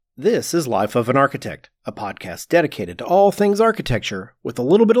This is Life of an Architect, a podcast dedicated to all things architecture with a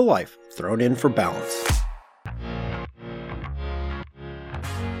little bit of life thrown in for balance.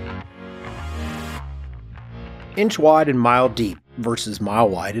 Inch wide and mile deep versus mile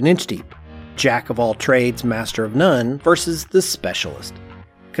wide and inch deep. Jack of all trades, master of none versus the specialist.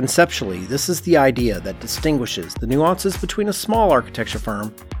 Conceptually, this is the idea that distinguishes the nuances between a small architecture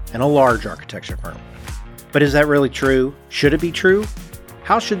firm and a large architecture firm. But is that really true? Should it be true?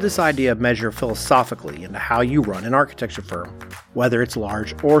 How should this idea measure philosophically into how you run an architecture firm, whether it's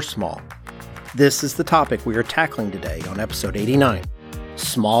large or small? This is the topic we are tackling today on episode 89,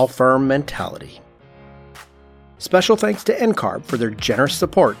 Small Firm Mentality. Special thanks to NCARB for their generous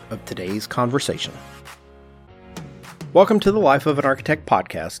support of today's conversation. Welcome to the Life of an Architect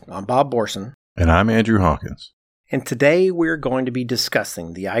podcast. I'm Bob Borson. And I'm Andrew Hawkins. And today we're going to be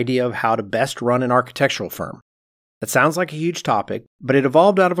discussing the idea of how to best run an architectural firm. That sounds like a huge topic, but it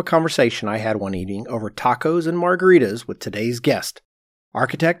evolved out of a conversation I had one evening over tacos and margaritas with today's guest,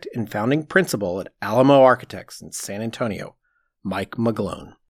 architect and founding principal at Alamo Architects in San Antonio, Mike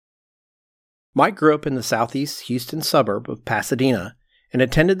Maglone. Mike grew up in the southeast Houston suburb of Pasadena and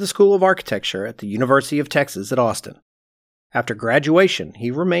attended the School of Architecture at the University of Texas at Austin. After graduation,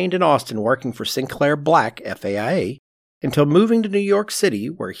 he remained in Austin working for Sinclair Black FAIA until moving to New York City,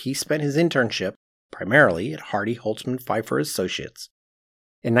 where he spent his internship primarily at Hardy Holtzman Pfeiffer Associates.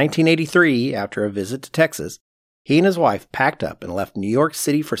 In 1983, after a visit to Texas, he and his wife packed up and left New York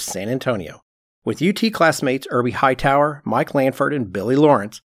City for San Antonio. With UT classmates Irby Hightower, Mike Lanford, and Billy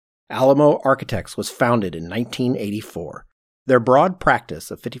Lawrence, Alamo Architects was founded in 1984. Their broad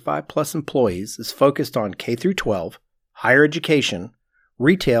practice of 55-plus employees is focused on K-12, higher education,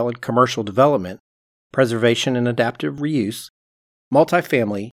 retail and commercial development, preservation and adaptive reuse,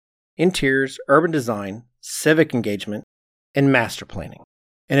 multifamily, interiors, urban design, civic engagement, and master planning.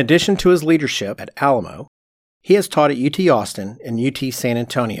 In addition to his leadership at Alamo, he has taught at UT Austin and UT San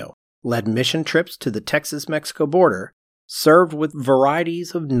Antonio, led mission trips to the Texas-Mexico border, served with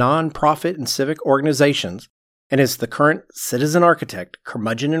varieties of nonprofit and civic organizations, and is the current citizen architect,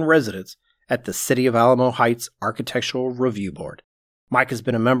 curmudgeon in residence at the City of Alamo Heights Architectural Review Board. Mike has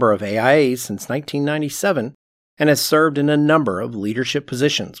been a member of AIA since 1997 and has served in a number of leadership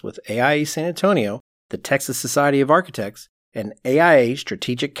positions with AIA San Antonio, the Texas Society of Architects, and AIA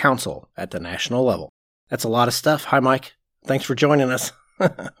Strategic Council at the national level. That's a lot of stuff. Hi, Mike. Thanks for joining us.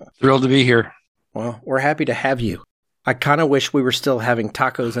 Thrilled to be here. Well, we're happy to have you. I kind of wish we were still having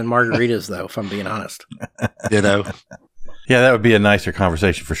tacos and margaritas, though, if I'm being honest. Ditto. Yeah, that would be a nicer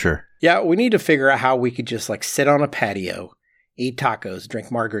conversation for sure. Yeah, we need to figure out how we could just sit on a patio, eat tacos, drink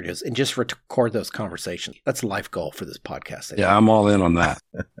margaritas, and just record those conversations. That's a life goal for this podcast. Yeah, I'm all in on that.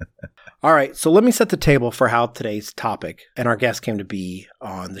 All right, so let me set the table for how today's topic and our guest came to be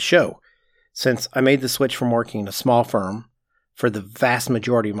on the show. Since I made the switch from working in a small firm for the vast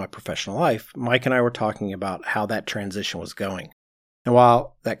majority of my professional life, Mike and I were talking about how that transition was going. And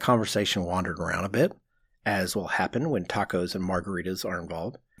while that conversation wandered around a bit, as will happen when tacos and margaritas are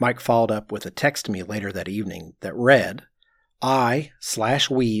involved, Mike followed up with a text to me later that evening that read,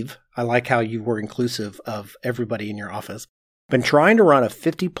 I/we've, I like how you were inclusive of everybody in your office, been trying to run a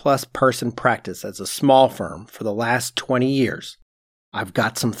 50-plus person practice as a small firm for the last 20 years. I've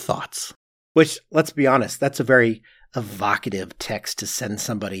got some thoughts. Which, let's be honest, that's a very evocative text to send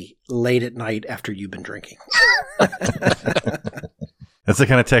somebody late at night after you've been drinking. That's the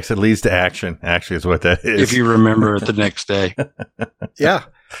kind of text that leads to action, actually, is what that is. If you remember it the next day. Yeah.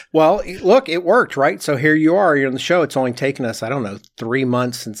 Well, look, it worked, right? So here you are, you're on the show. It's only taken us, 3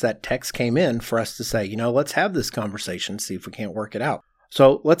 months since that text came in for us to say, let's have this conversation, see if we can't work it out.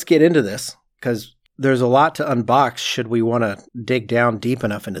 So let's get into this, because there's a lot to unbox should we want to dig down deep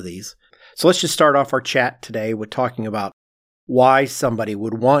enough into these. So let's just start off our chat today with talking about why somebody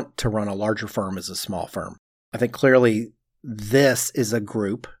would want to run a larger firm as a small firm. I think clearly this is a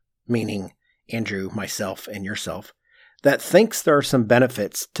group, meaning Andrew, myself, and yourself, that thinks there are some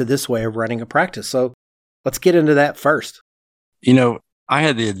benefits to this way of running a practice. So let's get into that first. I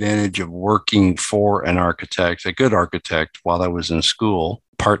had the advantage of working for an architect, a good architect, while I was in school,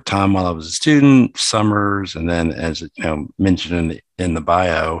 part-time while I was a student, summers, and then, as mentioned in the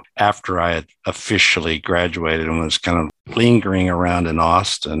bio, after I had officially graduated and was kind of lingering around in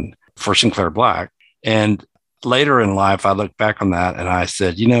Austin for Sinclair Black. And later in life, I look back on that and I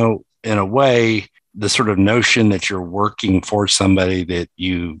said, in a way, the sort of notion that you're working for somebody that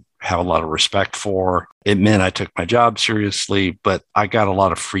you have a lot of respect for, it meant I took my job seriously, but I got a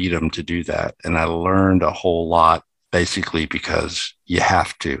lot of freedom to do that. And I learned a whole lot, basically because you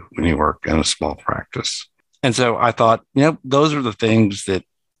have to when you work in a small practice. And so I thought, those are the things that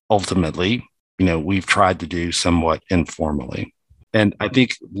ultimately, we've tried to do somewhat informally. And I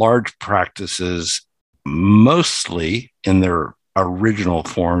think large practices, mostly in their original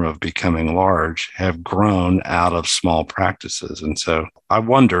form of becoming large, have grown out of small practices. And so I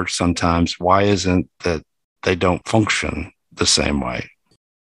wonder sometimes, why isn't that they don't function the same way?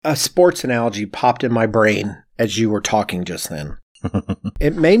 A sports analogy popped in my brain as you were talking just then.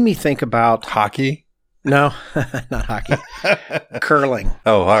 It made me think about hockey. No, not hockey. Curling.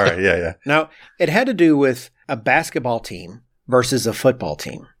 Oh, all right. Yeah. No, it had to do with a basketball team versus a football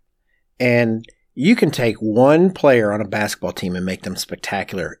team. And you can take one player on a basketball team and make them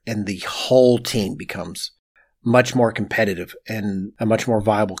spectacular, and the whole team becomes much more competitive, and a much more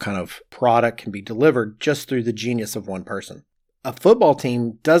viable kind of product can be delivered just through the genius of one person. A football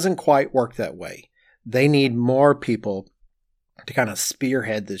team doesn't quite work that way. They need more people to kind of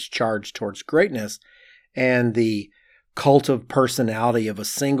spearhead this charge towards greatness, and the cult of personality of a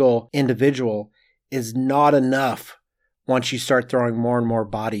single individual is not enough once you start throwing more and more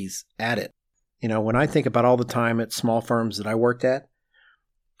bodies at it. When I think about all the time at small firms that I worked at,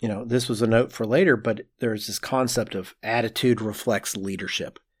 this was a note for later, but there's this concept of attitude reflects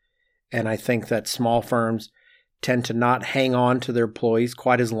leadership. And I think that small firms tend to not hang on to their employees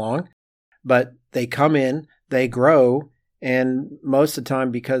quite as long, but they come in, they grow, and most of the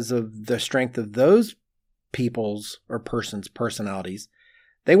time, because of the strength of those people's or person's personalities,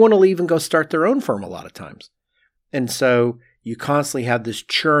 they want to leave and go start their own firm a lot of times. And so you constantly have this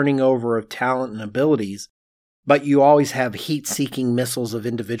churning over of talent and abilities, but you always have heat-seeking missiles of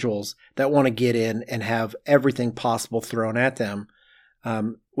individuals that want to get in and have everything possible thrown at them,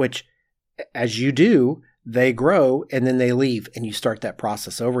 which, as you do, they grow and then they leave and you start that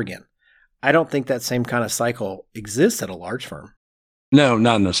process over again. I don't think that same kind of cycle exists at a large firm. No,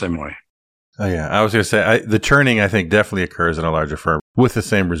 not in the same way. Oh, yeah. I was going to say, the churning, I think, definitely occurs in a larger firm with the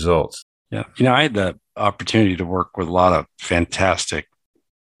same results. Yeah. I had the opportunity to work with a lot of fantastic,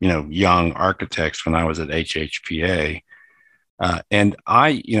 young architects when I was at HHPA. And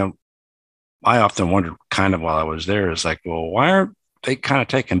I often wondered kind of while I was there, is like, well, why aren't they kind of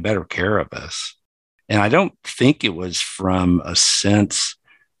taking better care of us? And I don't think it was from a sense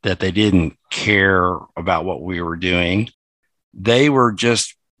that they didn't care about what we were doing. They were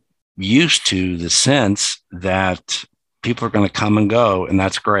just used to the sense that people are going to come and go, and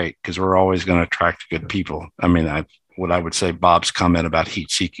that's great because we're always going to attract good people. I mean, what I would say, Bob's comment about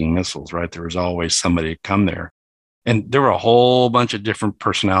heat-seeking missiles, right? There was always somebody to come there. And there were a whole bunch of different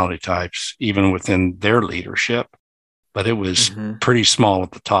personality types, even within their leadership, but it was pretty small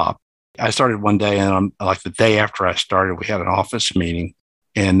at the top. I started one day, and like the day after I started, we had an office meeting,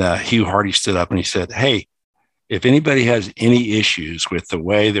 and Hugh Hardy stood up and he said, "Hey, if anybody has any issues with the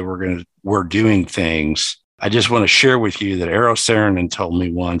way that we're doing things, I just want to share with you that Eero Saarinen told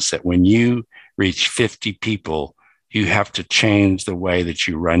me once that when you reach 50 people, you have to change the way that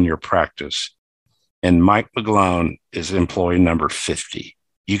you run your practice. And Mike McGlone is employee number 50.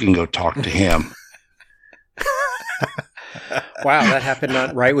 You can go talk to him." Wow, that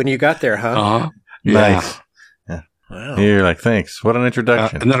happened right when you got there, huh? Uh-huh. Nice. Yeah. Wow. You're like, thanks. What an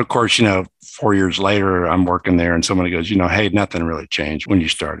introduction. And then, of course, 4 years later, I'm working there and somebody goes, hey, nothing really changed when you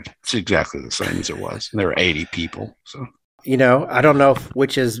started. It's exactly the same as it was. There were 80 people. So, I don't know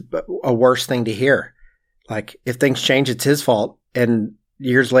which is a worse thing to hear. Like, if things change, it's his fault. And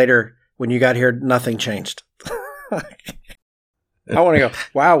years later, when you got here, nothing changed. I want to go,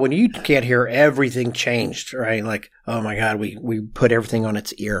 wow, when you can't hear everything changed, right? Like, oh my God, we put everything on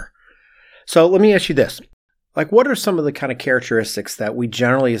its ear. So let me ask you this. Like, what are some of the kind of characteristics that we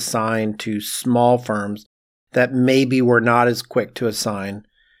generally assign to small firms that maybe we're not as quick to assign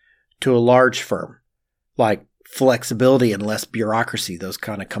to a large firm? Like flexibility and less bureaucracy, those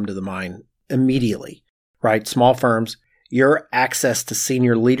kind of come to the mind immediately, right? Small firms, your access to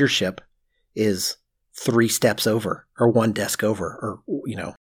senior leadership is 3 steps over or 1 desk over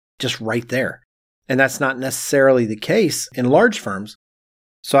or, just right there. And that's not necessarily the case in large firms.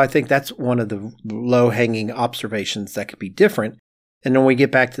 So I think that's one of the low-hanging observations that could be different. And then we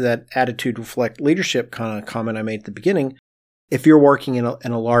get back to that attitude reflect leadership kind of comment I made at the beginning. If you're working in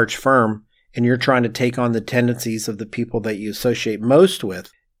a large firm and you're trying to take on the tendencies of the people that you associate most with,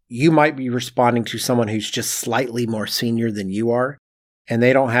 you might be responding to someone who's just slightly more senior than you are, and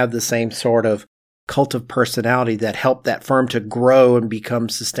they don't have the same sort of cult of personality that helped that firm to grow and become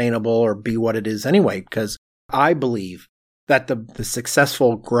sustainable or be what it is anyway. Because I believe that the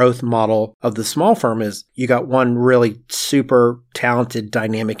successful growth model of the small firm is you got one really super talented,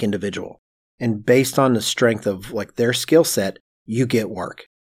 dynamic individual. And based on the strength of like their skill set, you get work.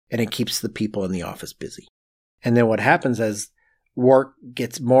 And it keeps the people in the office busy. And then what happens as work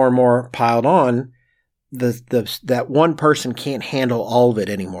gets more and more piled on, that one person can't handle all of it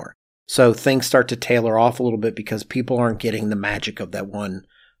anymore. So things start to tailor off a little bit because people aren't getting the magic of that one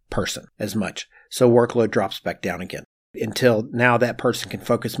person as much. So workload drops back down again until now that person can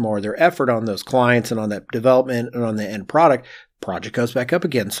focus more of their effort on those clients and on that development and on the end product. Project goes back up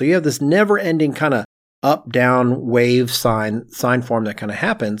again. So you have this never ending kind of up, down, wave sine form that kind of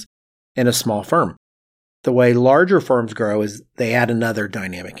happens in a small firm. The way larger firms grow is they add another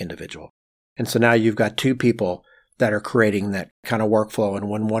dynamic individual. And so now you've got two people that are creating that kind of workflow. And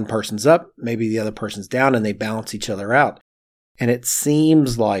when one person's up, maybe the other person's down, and they balance each other out. And it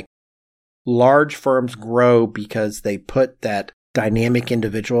seems like large firms grow because they put that dynamic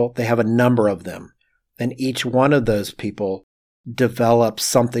individual, they have a number of them. And each one of those people develops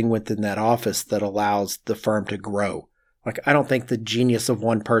something within that office that allows the firm to grow. Like, I don't think the genius of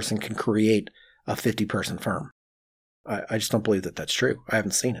one person can create a 50-person firm. I just don't believe that that's true. I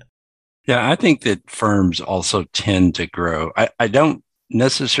haven't seen it. Yeah, I think that firms also tend to grow. I don't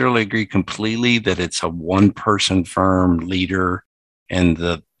necessarily agree completely that it's a one-person firm leader and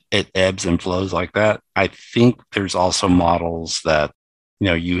it ebbs and flows like that. I think there's also models that,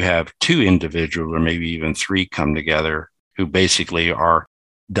 you have two individuals or maybe even three come together who basically are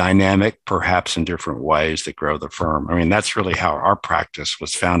dynamic, perhaps in different ways that grow the firm. I mean, that's really how our practice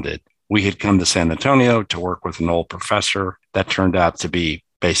was founded. We had come to San Antonio to work with an old professor. That turned out to be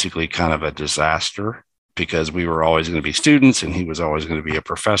basically kind of a disaster because we were always going to be students and he was always going to be a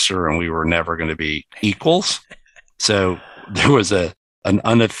professor and we were never going to be equals. So there was an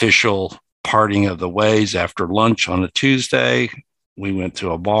unofficial parting of the ways after lunch on a Tuesday. We went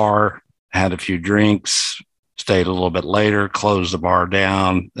to a bar, had a few drinks, stayed a little bit later, closed the bar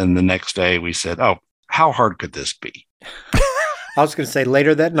down. And the next day we said, oh, how hard could this be? I was going to say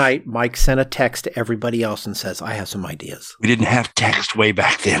later that night, Mike sent a text to everybody else and says, I have some ideas. We didn't have text way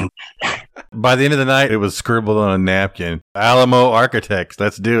back then. By the end of the night, it was scribbled on a napkin. Alamo Architects,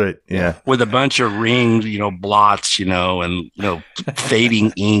 let's do it. Yeah. With a bunch of rings, blots, and,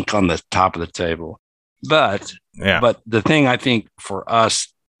 fading ink on the top of the table. But the thing I think for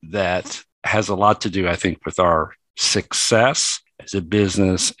us that has a lot to do, I think, with our success as a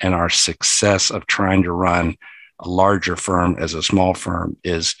business and our success of trying to run a larger firm as a small firm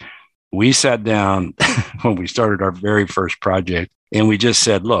is we sat down when we started our very first project and we just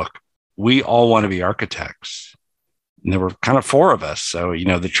said, look, we all want to be architects. And there were kind of four of us. So,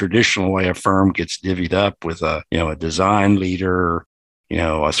 the traditional way a firm gets divvied up with a design leader,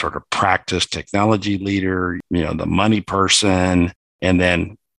 a sort of practice technology leader, the money person, and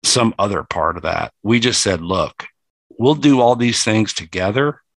then some other part of that. We just said, look, we'll do all these things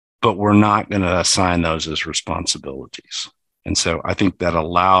together, but we're not going to assign those as responsibilities. And so I think that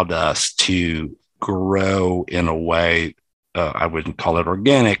allowed us to grow in a way, I wouldn't call it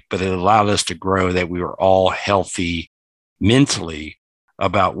organic, but it allowed us to grow that we were all healthy mentally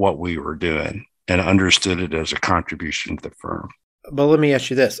about what we were doing and understood it as a contribution to the firm. But let me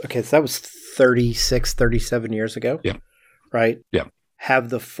ask you this. Okay, so that was 36, 37 years ago. Yeah. Right? Yeah. Have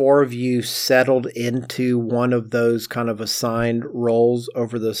the four of you settled into one of those kind of assigned roles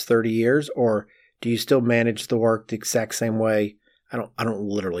over those 30 years? Or do you still manage the work the exact same way? I don't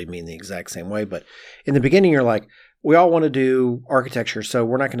literally mean the exact same way, but in the beginning, you're like, we all want to do architecture, so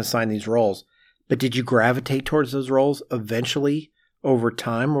we're not going to assign these roles. But did you gravitate towards those roles eventually over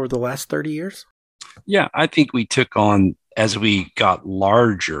time over the last 30 years? Yeah, I think we took on, as we got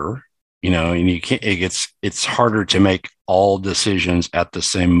larger, and it's harder to make all decisions at the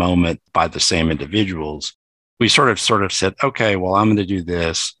same moment by the same individuals. We sort of said, okay, well, I'm going to do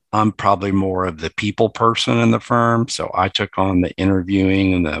this. I'm probably more of the people person in the firm. So I took on the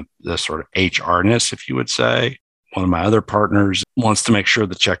interviewing and the sort of HRness, if you would say. One of my other partners wants to make sure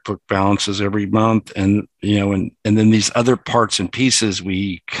the checkbook balances every month. And, and then these other parts and pieces,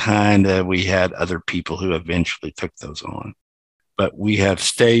 we had other people who eventually took those on. But we have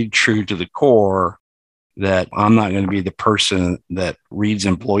stayed true to the core that I'm not going to be the person that reads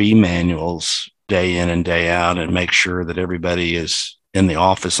employee manuals day in and day out and make sure that everybody is in the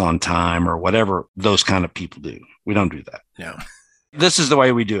office on time or whatever those kind of people do. We don't do that. No. This is the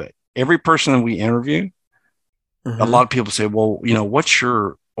way we do it. Every person that we interview, a lot of people say, well, what's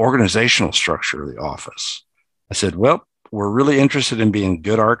your organizational structure of the office? I said, well, we're really interested in being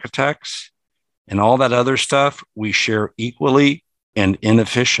good architects, and all that other stuff we share equally and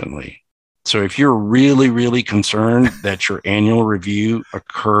inefficiently. So if you're really, really concerned that your annual review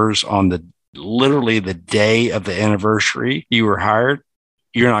occurs on literally the day of the anniversary you were hired,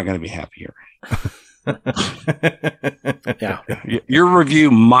 you're not going to be happy here. Yeah. Your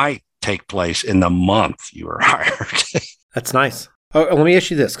review might take place in the month you were hired. That's nice. Oh, let me ask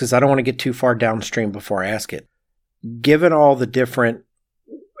you this, because I don't want to get too far downstream before I ask it. Given all the different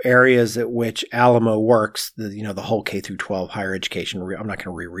areas at which Alamo works, the whole K through 12 higher education, I'm not going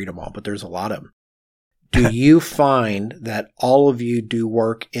to reread them all, but there's a lot of them. Do you find that all of you do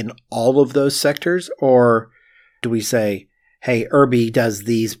work in all of those sectors, or do we say, hey, Irby does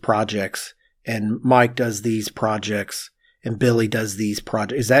these projects and Mike does these projects and Billy does these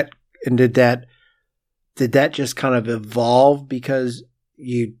projects? Did that just kind of evolve because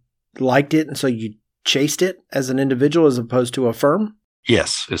you liked it and so you chased it as an individual as opposed to a firm?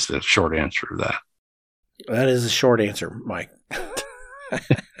 Yes, is the short answer to that. That is a short answer, Mike.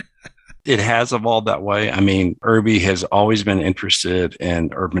 It has evolved that way. I mean, Irby has always been interested in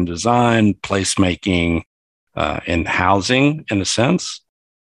urban design, placemaking, and housing in a sense.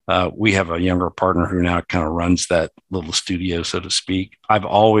 We have a younger partner who now kind of runs that little studio, so to speak. I've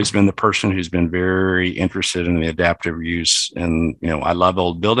always been the person who's been very interested in the adaptive use. And, I love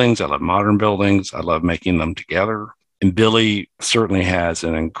old buildings. I love modern buildings. I love making them together. And Billy certainly has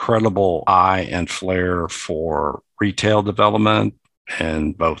an incredible eye and flair for retail development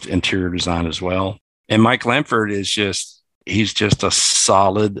and both interior design as well. And Mike Lamford he's just a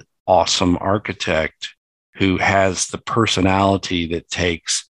solid, awesome architect who has the personality that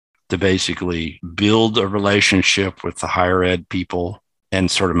takes to basically build a relationship with the higher ed people and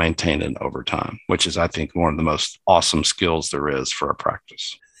sort of maintain it over time, which is, I think, one of the most awesome skills there is for a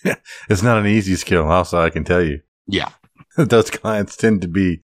practice. It's not an easy skill, also, I can tell you. Yeah. Those clients tend to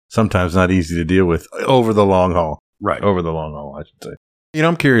be sometimes not easy to deal with over the long haul. Right. Over the long haul, I should say.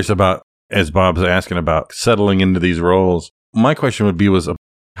 I'm curious about, as Bob's asking about settling into these roles, my question would be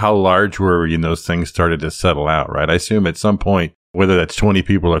how large were you when those things started to settle out, right? I assume at some point, whether that's 20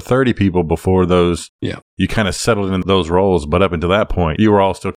 people or 30 people before those, you kind of settled into those roles. But up until that point, you were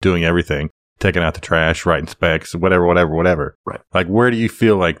all still doing everything, taking out the trash, writing specs, whatever. Right. Like, where do you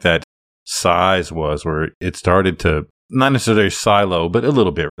feel like that size was where it started to not necessarily silo, but a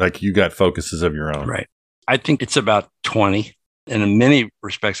little bit, like you got focuses of your own? Right. I think it's about 20. And in many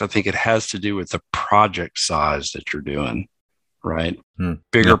respects, I think it has to do with the project size that you're doing, right?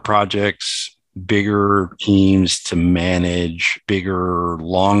 Bigger projects, bigger teams to manage, bigger,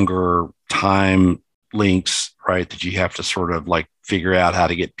 longer time links, right? That you have to sort of like figure out how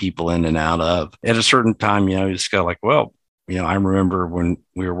to get people in and out of. At a certain time, you just go like, well, I remember when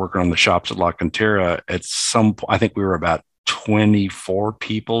we were working on the shops at La Cantera, at some point, I think we were about 24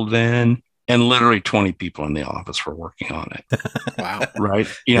 people then. And literally 20 people in the office were working on it. Wow. Right.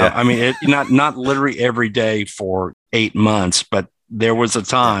 I mean, not literally every day for 8 months, but there was a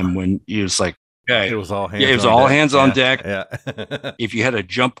time when it was like, okay, it was all hands. It was all hands on deck. Yeah. If you had to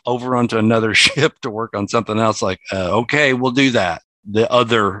jump over onto another ship to work on something else, like, okay, we'll do that. The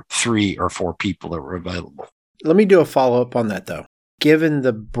other 3 or 4 people that were available. Let me do a follow-up on that, though. Given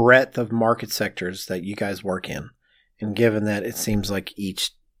the breadth of market sectors that you guys work in, and given that it seems like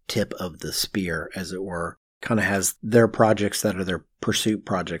each tip of the spear, as it were, kind of has their projects that are their pursuit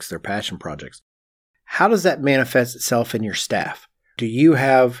projects, their passion projects. How does that manifest itself in your staff? Do you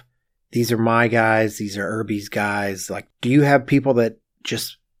have, these are my guys, these are Irby's guys? Like, do you have people that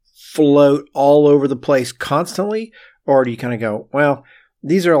just float all over the place constantly? Or do you kind of go, well,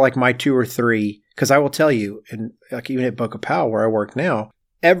 these are like my 2 or 3? Because I will tell you, and like even at Boca Powell, where I work now,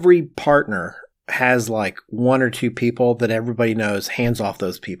 every partner has like 1 or 2 people that everybody knows, hands off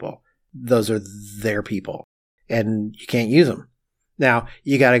those people. Those are their people and you can't use them. Now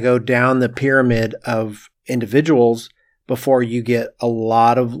you got to go down the pyramid of individuals before you get a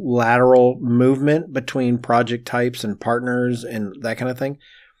lot of lateral movement between project types and partners and that kind of thing.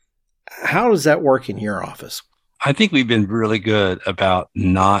 How does that work in your office? I think we've been really good about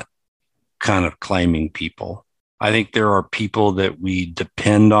not kind of claiming people. I think there are people that we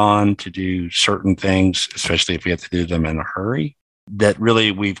depend on to do certain things, especially if we have to do them in a hurry, that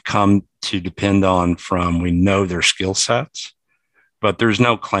really we've come to depend on from, we know their skill sets, but there's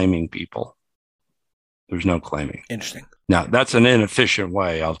no claiming people. There's no claiming. Interesting. Now, that's an inefficient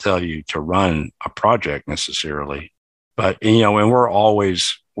way, I'll tell you, to run a project necessarily. But, and we're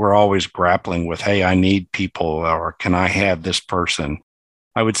always grappling with, hey, I need people, or can I have this person?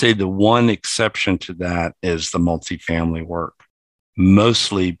 I would say the one exception to that is the multifamily work,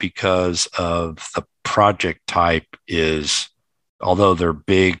 mostly because of the project type is, although they're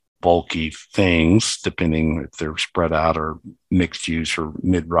big, bulky things, depending if they're spread out or mixed use or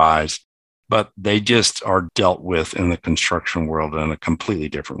mid-rise, but they just are dealt with in the construction world in a completely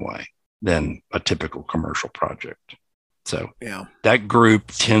different way than a typical commercial project. So that group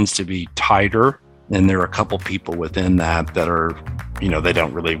tends to be tighter And there are a couple people within that are, they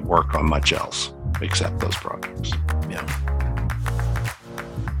don't really work on much else except those projects. Yeah.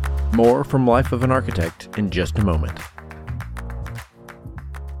 More from Life of an Architect in just a moment.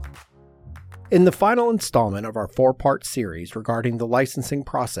 In the final installment of our 4-part series regarding the licensing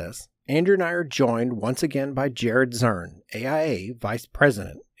process, Andrew and I are joined once again by Jared Zern, AIA Vice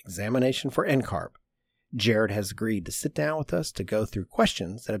President, Examination for NCARB. Jared has agreed to sit down with us to go through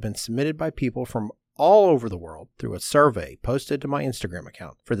questions that have been submitted by people from all over the world through a survey posted to my Instagram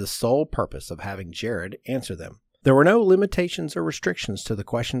account for the sole purpose of having Jared answer them. There were no limitations or restrictions to the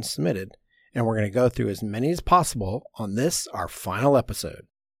questions submitted, and we're going to go through as many as possible on this, our final episode.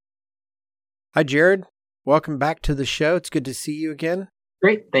 Hi, Jared. Welcome back to the show. It's good to see you again.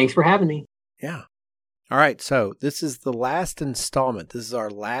 Great. Thanks for having me. Yeah. All right. So this is the last installment. This is our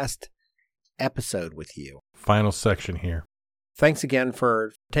last episode with you. Final section here. Thanks again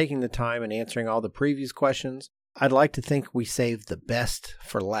for taking the time and answering all the previous questions. I'd like to think we saved the best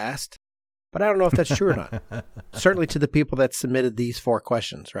for last, but I don't know if that's true or not. Certainly to the people that submitted these 4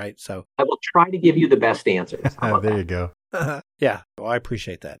 questions, right? So I will try to give you the best answers. There you go. Yeah. Well, I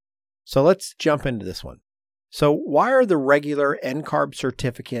appreciate that. So let's jump into this one. So why are the regular NCARB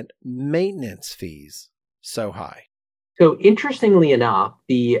certificate maintenance fees so high? So interestingly enough,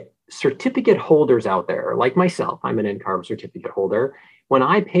 the certificate holders out there, like myself, I'm an NCARB certificate holder. When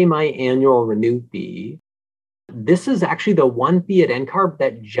I pay my annual renew fee, this is actually the one fee at NCARB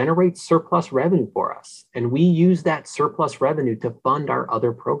that generates surplus revenue for us. And we use that surplus revenue to fund our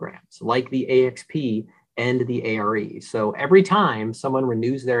other programs, like the AXP and the ARE. So every time someone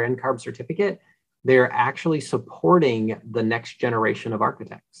renews their NCARB certificate, they're actually supporting the next generation of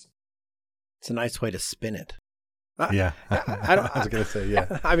architects. It's a nice way to spin it. Yeah. I was going to say,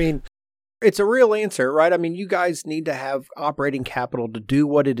 yeah. I mean, it's a real answer, right? I mean, you guys need to have operating capital to do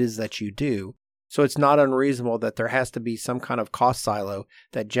what it is that you do. So it's not unreasonable that there has to be some kind of cost silo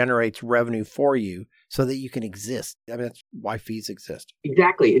that generates revenue for you so that you can exist. I mean, that's why fees exist.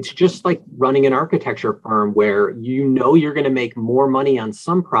 Exactly. It's just like running an architecture firm where you're going to make more money on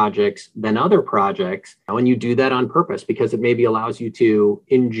some projects than other projects. And you do that on purpose because it maybe allows you to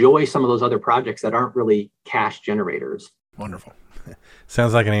enjoy some of those other projects that aren't really cash generators. Wonderful.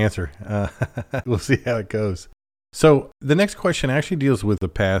 Sounds like an answer. We'll see how it goes. So the next question actually deals with the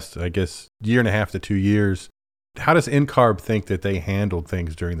past, I guess, 1.5 to 2 years. How does NCARB think that they handled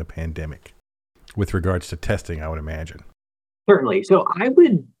things during the pandemic with regards to testing, I would imagine? Certainly. So I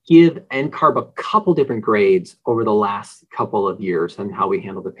would give NCARB a couple different grades over the last couple of years on how we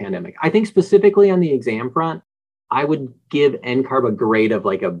handled the pandemic. I think specifically on the exam front, I would give NCARB a grade of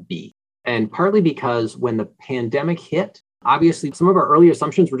like a B. And partly because when the pandemic hit, obviously, some of our early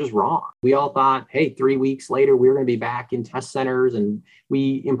assumptions were just wrong. We all thought, hey, 3 weeks later, we were going to be back in test centers. And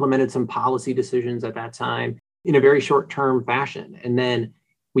we implemented some policy decisions at that time in a very short-term fashion. And then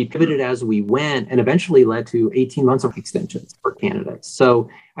we pivoted as we went and eventually led to 18 months of extensions for candidates. So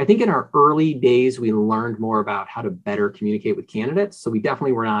I think in our early days, we learned more about how to better communicate with candidates. So we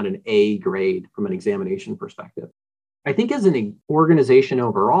definitely were not an A grade from an examination perspective. I think as an organization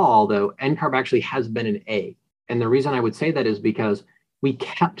overall, though, NCARB actually has been an A. And the reason I would say that is because we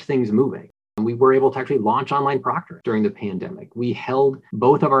kept things moving. And we were able to actually launch online proctoring during the pandemic. We held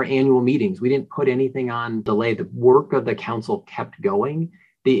both of our annual meetings. We didn't put anything on delay. The work of the council kept going.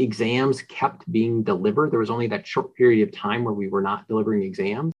 The exams kept being delivered. There was only that short period of time where we were not delivering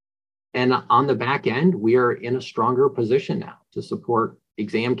exams. And on the back end, we are in a stronger position now to support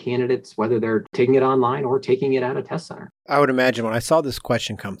exam candidates, whether they're taking it online or taking it at a test center. I would imagine when I saw this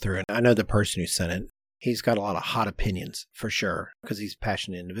question come through, and I know the person who sent it, he's got a lot of hot opinions for sure, because he's a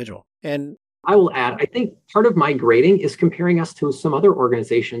passionate individual. And I will add, I think part of my grading is comparing us to some other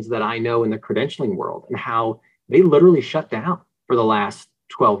organizations that I know in the credentialing world and how they literally shut down for the last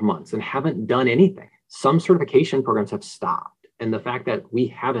 12 months and haven't done anything. Some certification programs have stopped. And the fact that we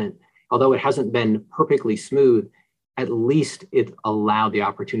haven't, although it hasn't been perfectly smooth, at least it allowed the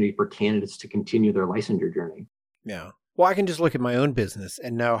opportunity for candidates to continue their licensure journey. Yeah. Well, I can just look at my own business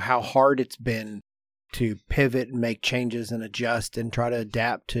and know how hard it's been to pivot and make changes and adjust and try to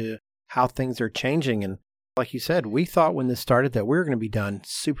adapt to how things are changing. And like you said, we thought when this started that we were going to be done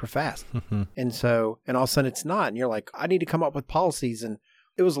super fast. And all of a sudden it's not. And you're like, I need to come up with policies. And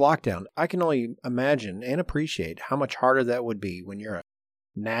it was lockdown. I can only imagine and appreciate how much harder that would be when you're a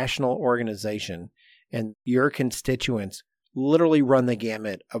national organization and your constituents literally run the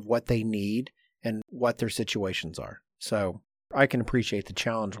gamut of what they need and what their situations are. So I can appreciate the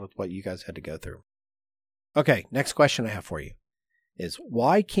challenge with what you guys had to go through. Okay, next question I have for you is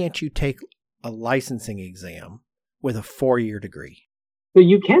why can't you take a licensing exam with a 4-year degree? So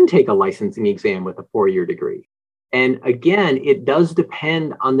you can take a licensing exam with a 4-year degree. And again, it does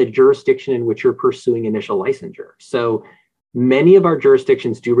depend on the jurisdiction in which you're pursuing initial licensure. So many of our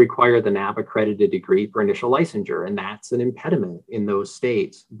jurisdictions do require the NAB accredited degree for initial licensure, and that's an impediment in those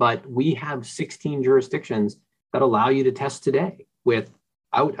states. But we have 16 jurisdictions that allow you to test today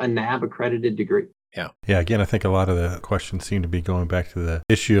without a NAB accredited degree. Yeah. Again, I think a lot of the questions seem to be going back to the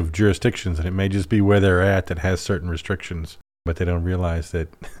issue of jurisdictions, and it may just be where they're at that has certain restrictions, but they don't realize that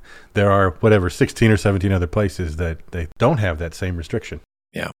there are 16 or 17 other places that they don't have that same restriction.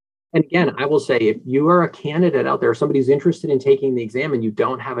 Yeah. And again, I will say, if you are a candidate out there, somebody's interested in taking the exam and you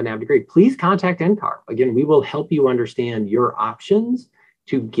don't have a NAB degree, please contact NCARB. Again, we will help you understand your options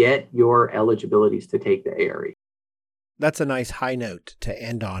to get your eligibilities to take the ARE. That's a nice high note to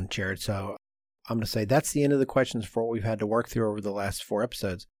end on, Jared. So I'm going to say that's the end of the questions for what we've had to work through over the last 4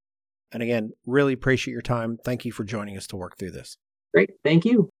 episodes. And again, really appreciate your time. Thank you for joining us to work through this. Great. Thank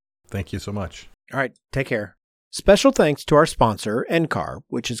you. Thank you so much. All right. Take care. Special thanks to our sponsor, NCARB,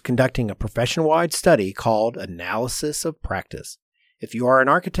 which is conducting a profession-wide study called Analysis of Practice. If you are an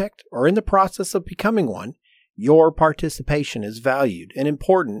architect or in the process of becoming one, your participation is valued and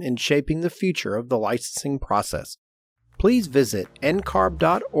important in shaping the future of the licensing process. Please visit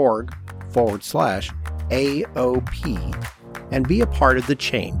ncarb.org/AOP and be a part of the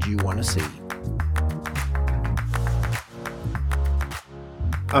change you want to see.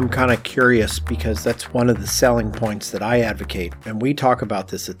 I'm kind of curious because that's one of the selling points that I advocate. And we talk about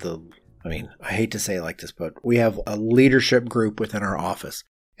this I hate to say it like this, but we have a leadership group within our office.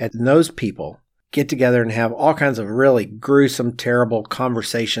 And those people get together and have all kinds of really gruesome, terrible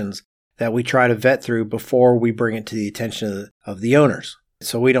conversations that we try to vet through before we bring it to the attention of the owners.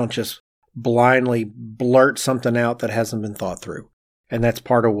 So we don't just blindly blurt something out that hasn't been thought through. And that's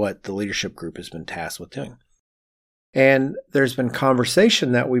part of what the leadership group has been tasked with doing. And there's been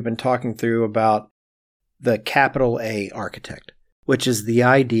conversation that we've been talking through about the capital A architect, which is the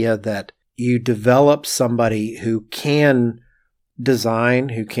idea that you develop somebody who can design,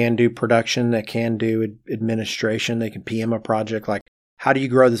 who can do production, that can do administration, they can PM a project. Like, how do you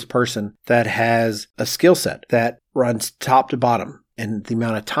grow this person that has a skill set that runs top to bottom, and the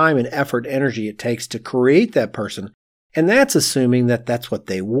amount of time and effort, energy it takes to create that person? And that's assuming that that's what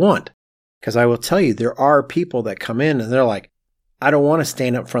they want. Because I will tell you, there are people that come in and they're like, I don't want to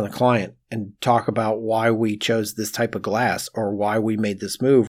stand up in front of the client and talk about why we chose this type of glass or why we made this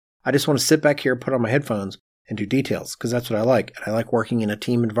move. I just want to sit back here, put on my headphones and do details, because that's what I like. And I like working in a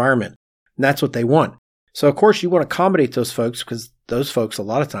team environment. And that's what they want. So, of course, you want to accommodate those folks, because those folks a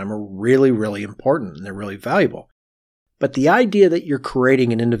lot of time are really, really important and they're really valuable. But the idea that you're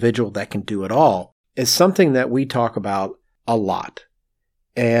creating an individual that can do it all is something that we talk about a lot.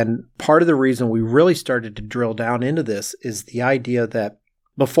 And part of the reason we really started to drill down into this is the idea that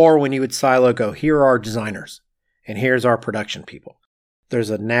before, when you would silo go, here are our designers and here's our production people, there's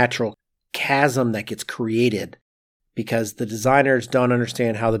a natural chasm that gets created because the designers don't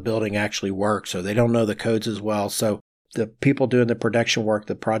understand how the building actually works, or they don't know the codes as well. So the people doing the production work,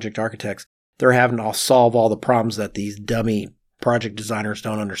 the project architects, they're having to solve all the problems that these dummy project designers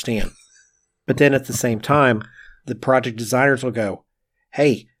don't understand. But then at the same time, the project designers will go,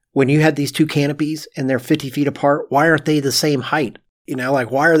 hey, when you had these two canopies and they're 50 feet apart, why aren't they the same height?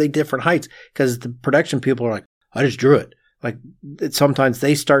 Why are they different heights? Because the production people are like, I just drew it. Sometimes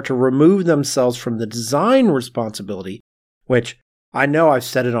they start to remove themselves from the design responsibility, which I know I've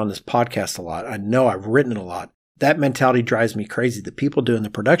said it on this podcast a lot. I know I've written it a lot. That mentality drives me crazy. The people doing the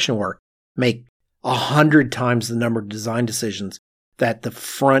production work make 100 times the number of design decisions that the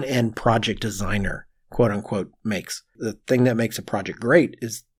front end project designer, quote unquote, makes. The thing that makes a project great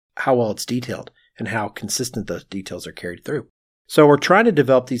is how well it's detailed and how consistent those details are carried through. So we're trying to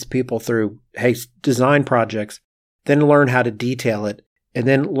develop these people through, hey, design projects, then learn how to detail it, and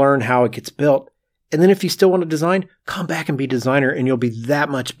then learn how it gets built. And then if you still want to design, come back and be designer, and you'll be that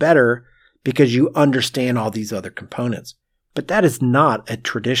much better because you understand all these other components. But that is not a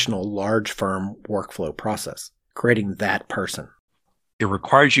traditional large firm workflow process, creating that person. It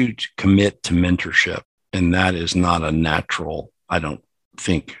requires you to commit to mentorship, and that is not a natural, I don't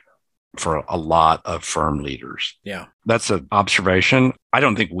think, for a lot of firm leaders. Yeah. That's an observation. I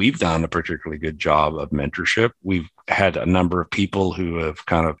don't think we've done a particularly good job of mentorship. We've had a number of people who have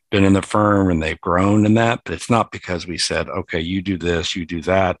kind of been in the firm and they've grown in that, but it's not because we said, okay, you do this, you do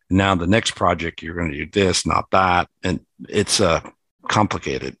that. Now the next project, you're going to do this, not that. And it's a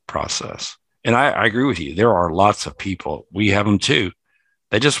complicated process. And I agree with you. There are lots of people, we have them too.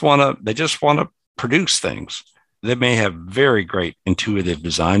 They just want to produce things. They may have very great intuitive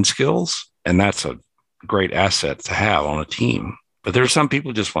design skills, and that's a great asset to have on a team. But there's some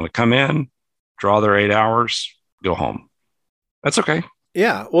people just want to come in, draw their 8 hours, go home. That's okay.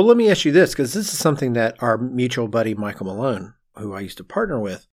 Yeah. Well, let me ask you this, because this is something that our mutual buddy, Michael Malone, who I used to partner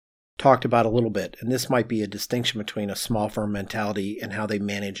with, talked about a little bit. And this might be a distinction between a small firm mentality and how they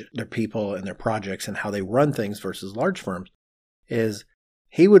manage their people and their projects and how they run things versus large firms, is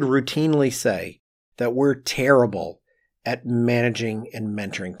he would routinely say that we're terrible at managing and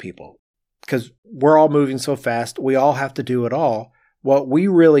mentoring people because we're all moving so fast. We all have to do it all. What we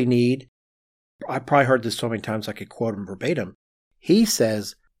really need, I probably heard this so many times I could quote him verbatim. He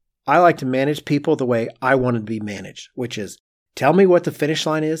says, I like to manage people the way I want to be managed, which is tell me what the finish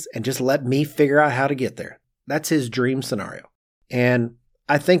line is and just let me figure out how to get there. That's his dream scenario. And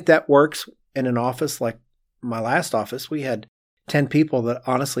I think that works in an office like my last office. We had 10 people that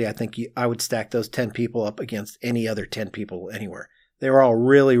honestly, I think I would stack those 10 people up against any other 10 people anywhere. They were all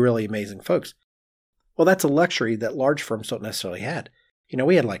really, really amazing folks. Well, that's a luxury that large firms don't necessarily had. You know,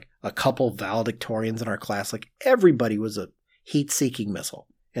 we had like a couple valedictorians in our class. Like everybody was a heat-seeking missile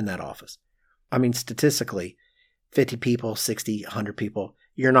in that office. I mean, statistically, 50 people, 60, 100 people,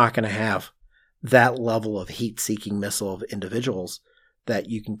 you're not going to have that level of heat-seeking missile of individuals that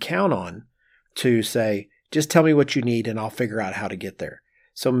you can count on to say, just tell me what you need and I'll figure out how to get there.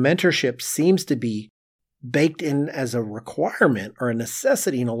 So mentorship seems to be baked in as a requirement or a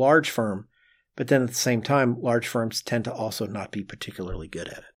necessity in a large firm. But then at the same time, large firms tend to also not be particularly good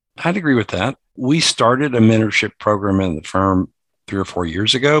at it. I'd agree with that. We started a mentorship program in the firm 3 or 4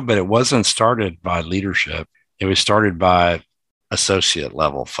 years ago, but it wasn't started by leadership. It was started by associate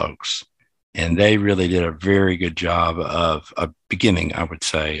level folks. And they really did a very good job of a beginning, I would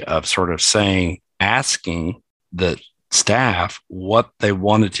say, of sort of asking the staff what they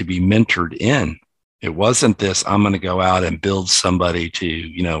wanted to be mentored in. It wasn't this, I'm going to go out and build somebody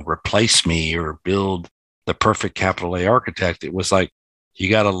to, replace me or build the perfect capital A architect. It was like, you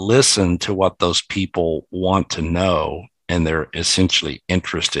got to listen to what those people want to know, and they're essentially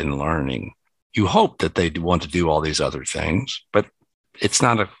interested in learning. You hope that they want to do all these other things, but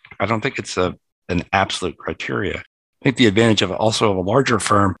I don't think it's an absolute criteria. I think the advantage of a larger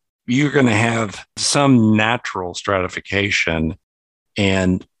firm, you're going to have some natural stratification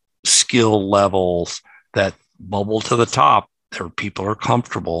and skill levels that bubble to the top. There people are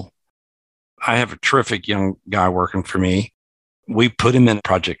comfortable. I have a terrific young guy working for me. We put him in a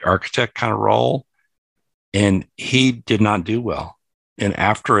project architect kind of role, and he did not do well. And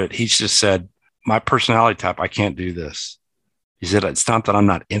after it, he just said, my personality type, I can't do this. He said, it's not that I'm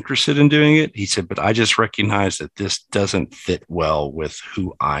not interested in doing it. He said, but I just recognize that this doesn't fit well with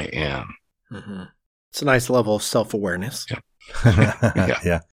who I am. Mm-hmm. It's a nice level of self-awareness. Yeah.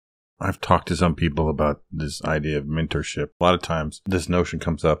 Yeah. I've talked to some people about this idea of mentorship. A lot of times this notion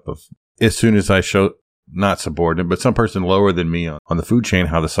comes up of as soon as I show, not subordinate, but some person lower than me on the food chain,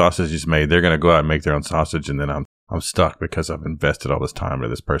 how the sausage is made, they're going to go out and make their own sausage. And then I'm stuck because I've invested all this time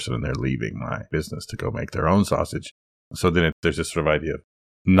with this person and they're leaving my business to go make their own sausage. So then there's this sort of idea of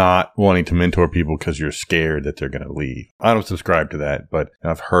not wanting to mentor people because you're scared that they're going to leave. I don't subscribe to that, but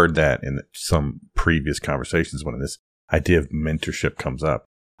I've heard that in some previous conversations when this idea of mentorship comes up.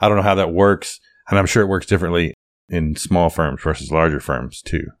 I don't know how that works, and I'm sure it works differently in small firms versus larger firms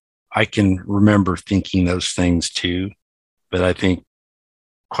too. I can remember thinking those things too, but I think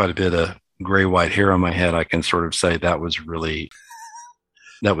quite a bit of gray white hair on my head, I can sort of say that was really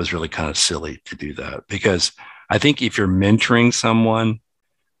kind of silly to do that, because I think if you're mentoring someone,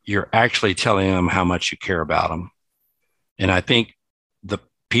 you're actually telling them how much you care about them. And I think the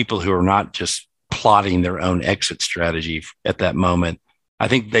people who are not just plotting their own exit strategy at that moment, I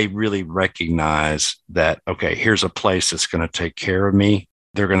think they really recognize that, okay, here's a place that's going to take care of me.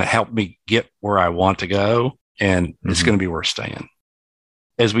 They're going to help me get where I want to go, and it's going to be worth staying.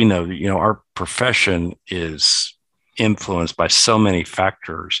 As we know, our profession is influenced by so many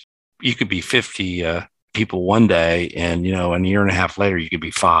factors. You could be 50 people one day, and, a year and a half later, you could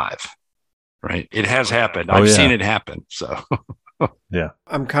be 5, right? It has happened. I've seen it happen. So, yeah.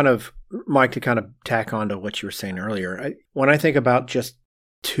 I'm kind of, Mike, to kind of tack on to what you were saying earlier. When I think about just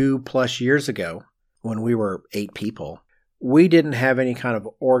 2+ years ago, when we were 8 people, we didn't have any kind of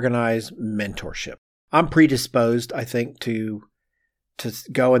organized mentorship. I'm predisposed, I think, to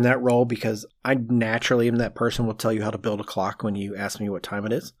go in that role because I naturally am that person who will tell you how to build a clock when you ask me what time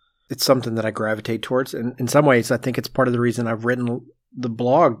it is. It's something that I gravitate towards. And in some ways, I think it's part of the reason I've written the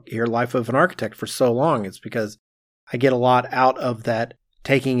blog here, Life of an Architect, for so long. It's because I get a lot out of that,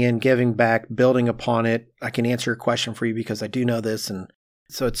 taking in, giving back, building upon it. I can answer a question for you because I do know this. And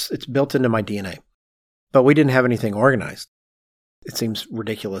so it's built into my DNA. But we didn't have anything organized. It seems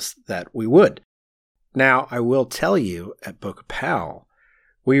ridiculous that we would. Now, I will tell you at Boca Pal,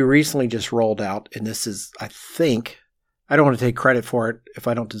 we recently just rolled out, and this is, I think, I don't want to take credit for it if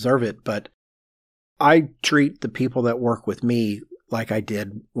I don't deserve it, but I treat the people that work with me like I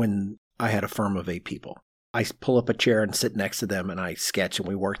did when I had a firm of 8 people. I pull up a chair and sit next to them and I sketch and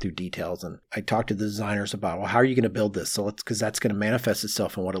we work through details. And I talk to the designers about, well, how are you going to build this? So because that's going to manifest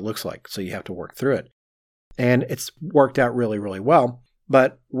itself in what it looks like. So you have to work through it. And it's worked out really, really well.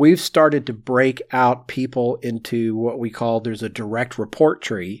 But we've started to break out people into what we call, there's a direct report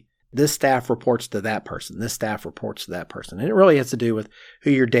tree. This staff reports to that person. This staff reports to that person. And it really has to do with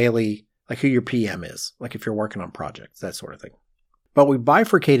who your daily, like who your PM is, like if you're working on projects, that sort of thing. But we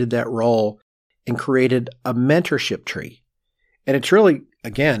bifurcated that role and created a mentorship tree. And it's really,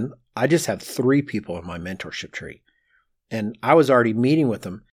 again, I just have 3 people in my mentorship tree. And I was already meeting with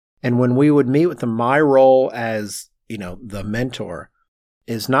them. And when we would meet with them, my role as, the mentor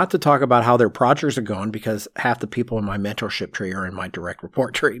is not to talk about how their projects are going, because half the people in my mentorship tree are in my direct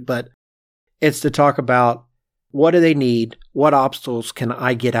report tree, but it's to talk about what do they need? What obstacles can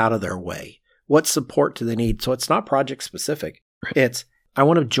I get out of their way? What support do they need? So it's not project specific. Right. It's, I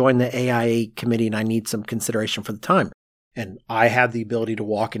want to join the AIA committee and I need some consideration for the time. And I have the ability to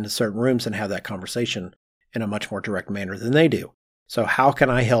walk into certain rooms and have that conversation in a much more direct manner than they do. So how can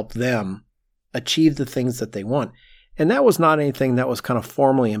I help them achieve the things that they want? And that was not anything that was kind of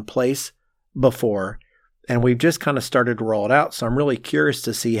formally in place before. And we've just kind of started to roll it out. So I'm really curious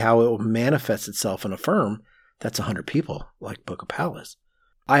to see how it will manifest itself in a firm that's 100 people like Boca Pal is.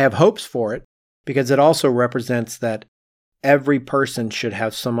 I have hopes for it because it also represents that every person should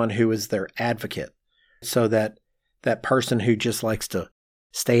have someone who is their advocate, so that that person who just likes to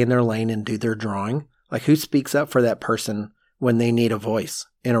stay in their lane and do their drawing, like who speaks up for that person when they need a voice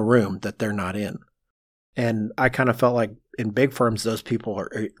in a room that they're not in. And I kind of felt like in big firms, those people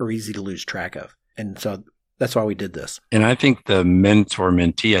are easy to lose track of. And so that's why we did this. And I think the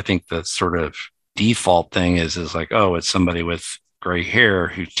mentor-mentee, I think the sort of default thing is like, oh, it's somebody with gray hair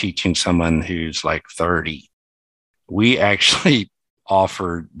who's teaching someone who's like 30. We actually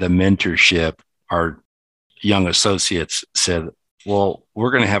offered the mentorship. Our young associates said, well,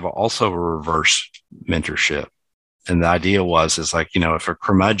 we're going to have also a reverse mentorship. And the idea is like, if a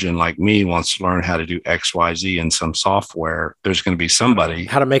curmudgeon like me wants to learn how to do X, Y, Z in some software, there's going to be somebody.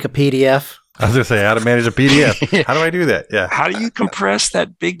 How to make a PDF. I was going to say how to manage a PDF. How do I do that? Yeah. How do you compress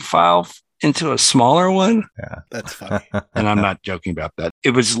that big file into a smaller one? Yeah. That's funny. And I'm not joking about that.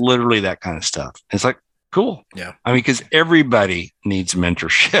 It was literally that kind of stuff. It's like, cool. Yeah. I mean, because everybody needs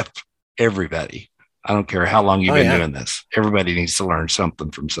mentorship. Everybody. I don't care how long you've been doing this. Everybody needs to learn something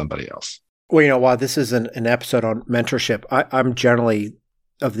from somebody else. Well, while this is an episode on mentorship, I'm generally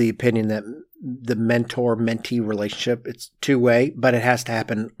of the opinion that the mentor-mentee relationship, it's two-way, but it has to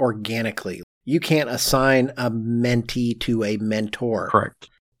happen organically. You can't assign a mentee to a mentor. Correct.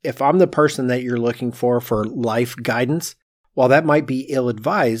 If I'm the person that you're looking for life guidance, while that might be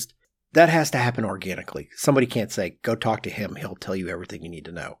ill-advised, that has to happen organically. Somebody can't say, go talk to him. He'll tell you everything you need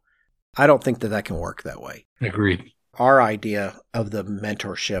to know. I don't think that can work that way. Agreed. Our idea of the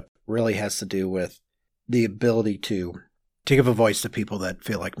mentorship really has to do with the ability to give a voice to people that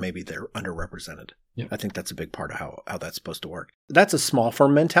feel like maybe they're underrepresented. Yeah. I think that's a big part of how that's supposed to work. That's a small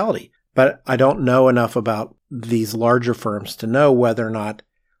firm mentality, but I don't know enough about these larger firms to know whether or not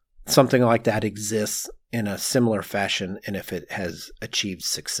something like that exists in a similar fashion and if it has achieved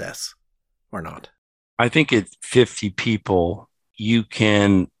success or not. I think at 50 people, you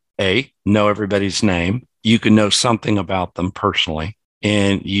can, know everybody's name. You can know something about them personally.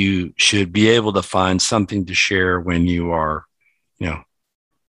 And you should be able to find something to share when you are,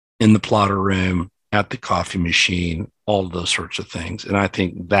 in the plotter room, at the coffee machine, all of those sorts of things. And I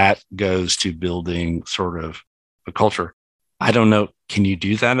think that goes to building sort of a culture. I don't know. Can you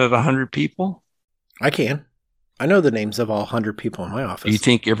do that at 100 people? I can. I know the names of all 100 people in my office. Do you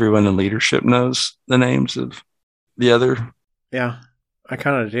think everyone in leadership knows the names of the other? Yeah, I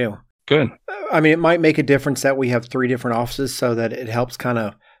kind of do. Good. I mean, it might make a difference that we have 3 different offices so that it helps kind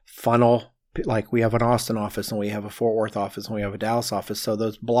of funnel. Like we have an Austin office and we have a Fort Worth office and we have a Dallas office. So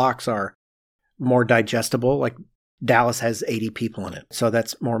those blocks are more digestible. Like Dallas has 80 people in it. So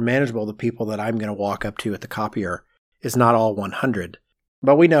that's more manageable. The people that I'm going to walk up to at the copier is not all 100.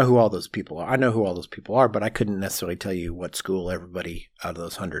 But we know who all those people are. I know who all those people are, but I couldn't necessarily tell you what school everybody out of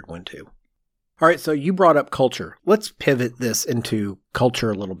those 100 went to. All right, so you brought up culture. Let's pivot this into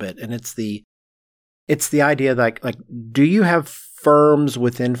culture a little bit. And it's the idea that, like, do you have firms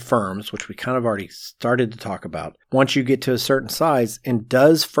within firms, which we kind of already started to talk about, once you get to a certain size, and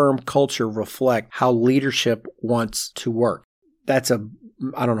does firm culture reflect how leadership wants to work? That's a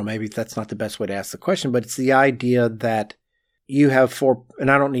I don't know, maybe that's not the best way to ask the question, but it's the idea that you have four, and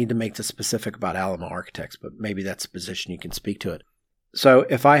I don't need to make this specific about Alamo Architects, but maybe that's a position you can speak to it. So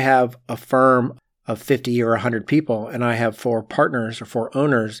if I have a firm of 50 or 100 people and I have four partners or four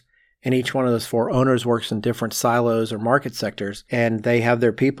owners, and each one of those four owners works in different silos or market sectors, and they have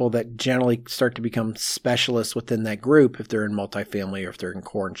their people that generally start to become specialists within that group if they're in multifamily or if they're in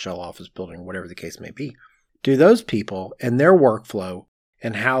core and shell office building, whatever the case may be. Do those people and their workflow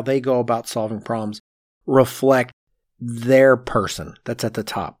and how they go about solving problems reflect their person that's at the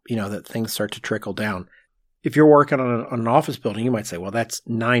top, that things start to trickle down? If you're working on an office building, you might say, well, that's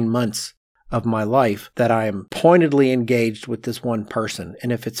 9 months of my life that I am pointedly engaged with this one person.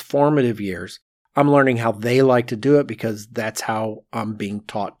 And if it's formative years, I'm learning how they like to do it because that's how I'm being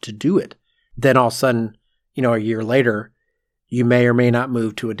taught to do it. Then all of a sudden, a year later, you may or may not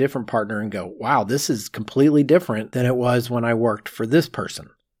move to a different partner and go, wow, this is completely different than it was when I worked for this person.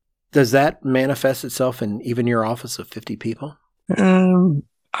 Does that manifest itself in even your office of 50 people?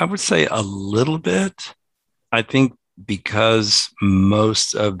 I would say a little bit. I think because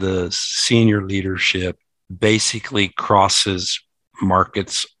most of the senior leadership basically crosses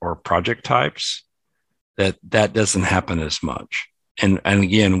markets or project types, that doesn't happen as much. And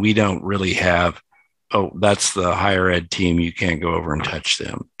again, we don't really have, oh, that's the higher ed team, you can't go over and touch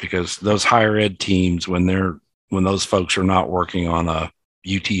them, because those higher ed teams, when those folks are not working on a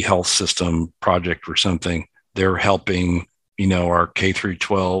UT health system project or something, they're helping, our K through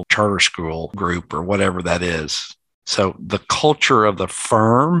 12 charter school group or whatever that is. So the culture of the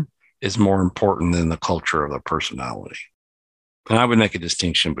firm is more important than the culture of the personality. And I would make a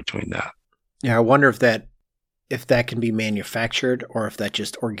distinction between that. Yeah, I wonder if that can be manufactured or if that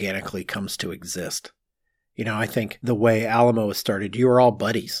just organically comes to exist. I think the way Alamo was started, you were all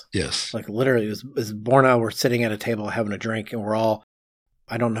buddies. Yes. Like literally, it was born out, we're sitting at a table having a drink and we're all,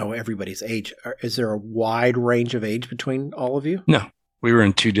 I don't know everybody's age. Is there a wide range of age between all of you? No, we were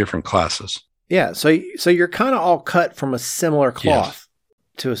in 2 different classes. Yeah, so you're kind of all cut from a similar cloth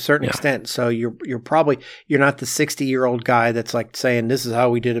to a certain extent. So you're not the 60-year-old guy that's like saying, this is how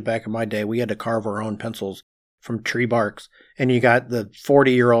we did it back in my day. We had to carve our own pencils from tree barks. And you got the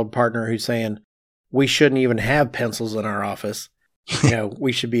 40-year-old partner who's saying, we shouldn't even have pencils in our office.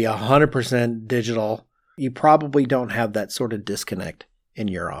 We should be 100% digital. You probably don't have that sort of disconnect in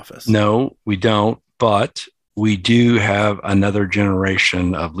your office. No, we don't. But we do have another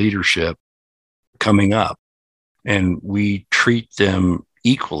generation of leadership coming up, and we treat them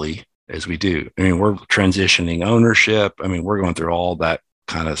equally as we do. I mean, we're transitioning ownership. I mean, we're going through all that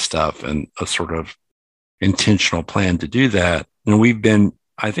kind of stuff and a sort of intentional plan to do that. And we've been,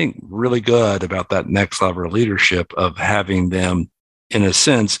 I think, really good about that next level of leadership of having them, in a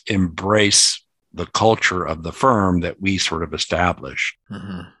sense, embrace the culture of the firm that we sort of establish.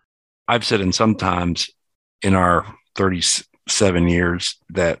 Mm-hmm. I've said, and sometimes in our 37 years,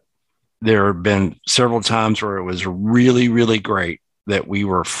 that there have been several times where it was really, really great that we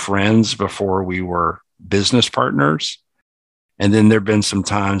were friends before we were business partners. And then there have been some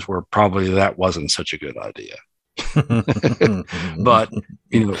times where probably that wasn't such a good idea. But,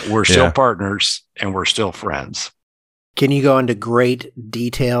 we're still partners and we're still friends. Can you go into great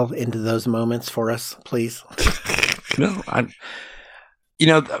detail into those moments for us, please? No,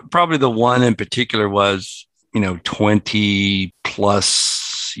 probably the one in particular was, 20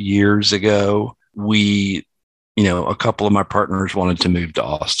 plus years ago, we, a couple of my partners wanted to move to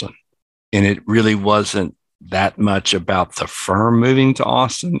Austin. And it really wasn't that much about the firm moving to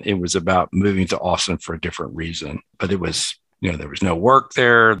Austin. It was about moving to Austin for a different reason. But it was, there was no work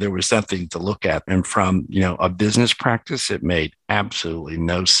there. There was something to look at. And from, a business practice, it made absolutely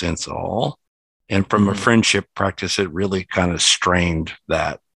no sense at all. And from a friendship practice, it really kind of strained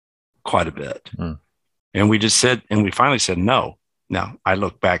that quite a bit. And we finally said no. Now, I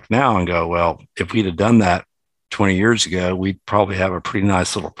look back now and go, well, if we'd have done that 20 years ago, we'd probably have a pretty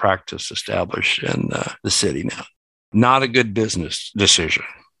nice little practice established in the city now. Not a good business decision,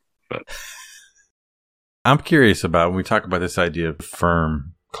 but. I'm curious about, when we talk about this idea of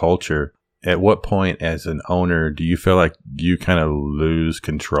firm culture, at what point as an owner do you feel like you kind of lose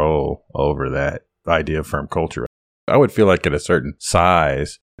control over that idea of firm culture? I would feel like at a certain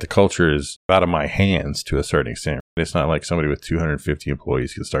size, the culture is out of my hands to a certain extent. It's not like somebody with 250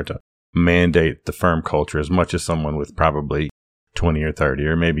 employees can start to mandate the firm culture as much as someone with probably 20 or 30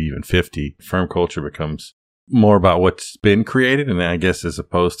 or maybe even 50. Firm culture becomes more about what's been created, and I guess as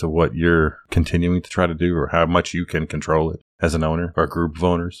opposed to what you're continuing to try to do or how much you can control it as an owner or a group of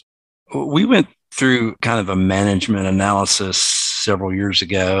owners. We went through kind of a management analysis several years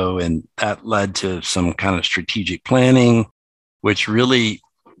ago, and that led to some kind of strategic planning. which really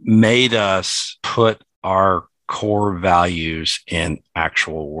made us put our core values in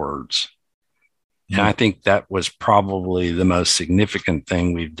actual words. And I think that was probably the most significant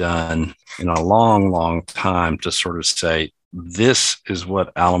thing we've done in a long, long time to sort of say, this is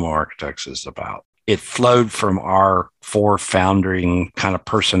what Alamo Architects is about. It flowed from our 4 founding kind of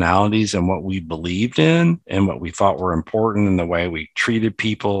personalities and what we believed in and what we thought were important and the way we treated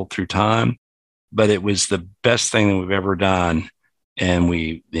people through time. But it was the best thing that we've ever done. And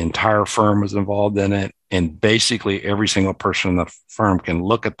the entire firm was involved in it. And basically every single person in the firm can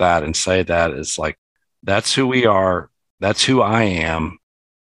look at that and say that it's like, that's who we are. That's who I am.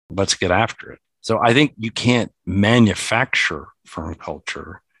 Let's get after it. So I think you can't manufacture firm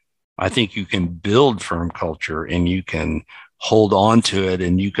culture. I think you can build firm culture and you can hold on to it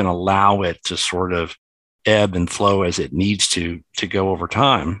and you can allow it to sort of ebb and flow as it needs to go over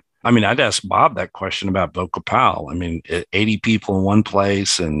time. I mean, I'd ask Bob that question about Boca Pal. I mean, 80 people in one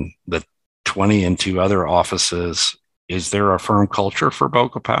place and the 20 in 2 other offices. Is there a firm culture for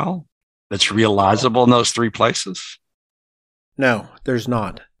Boca Pal that's realizable in those 3 places? No, there's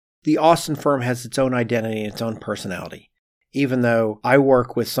not. The Austin firm has its own identity and its own personality, even though I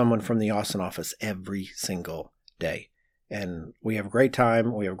work with someone from the Austin office every single day. And we have a great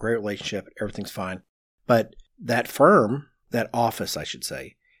time. We have a great relationship. Everything's fine. But that firm, that office, I should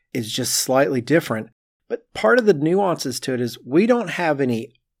say, is just slightly different. But part of the nuances to it is we don't have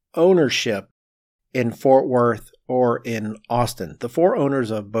any ownership in Fort Worth or in Austin. The 4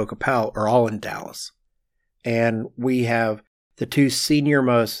 owners of Boca Pal are all in Dallas. And we have the 2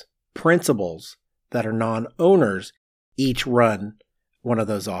 senior-most principals that are non-owners each run one of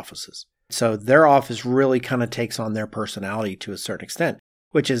those offices. So their office really kind of takes on their personality to a certain extent,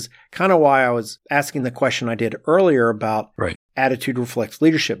 which is kind of why I was asking the question I did earlier about attitude reflects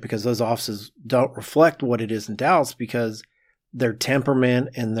leadership, because those offices don't reflect what it is in Dallas because their temperament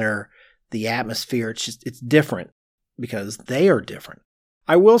and the atmosphere, it's different because they are different.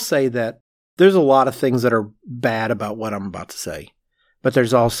 I will say that there's a lot of things that are bad about what I'm about to say, but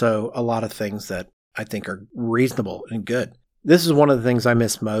there's also a lot of things that I think are reasonable and good. This is one of the things I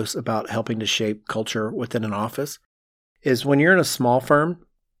miss most about helping to shape culture within an office is when you're in a small firm,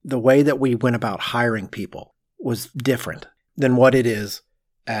 the way that we went about hiring people was different than what it is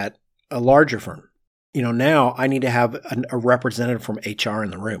at a larger firm. You know, now I need to have a representative from HR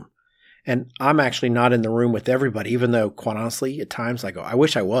in the room. And I'm actually not in the room with everybody, even though, quite honestly, at times I go, I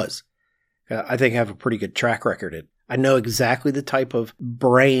wish I was. I think I have a pretty good track record. I know exactly the type of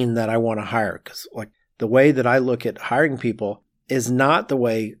brain that I want to hire, because like the way that I look at hiring people is not the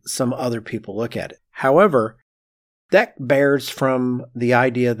way some other people look at it. However, that bears from the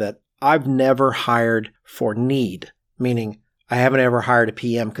idea that I've never hired for need, meaning I haven't ever hired a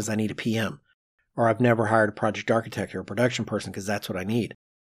PM because I need a PM, or I've never hired a project architect or a production person because that's what I need.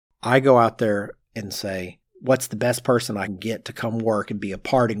 I go out there and say, what's the best person I can get to come work and be a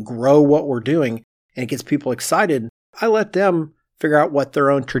part and grow what we're doing? And it gets people excited. I let them figure out what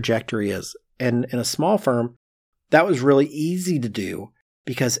their own trajectory is. And in a small firm, that was really easy to do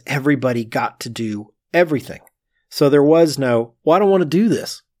because everybody got to do everything. So there was no, well, I don't want to do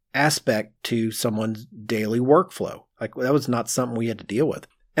this aspect to someone's daily workflow. Like that was not something we had to deal with.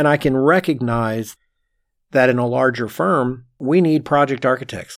 And I can recognize that in a larger firm, we need project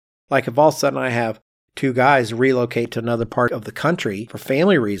architects. Like if all of a sudden I have 2 guys relocate to another part of the country for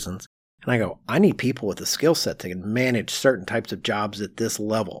family reasons, and I go, I need people with a skill set that can manage certain types of jobs at this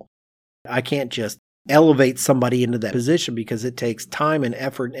level. I can't just elevate somebody into that position because it takes time and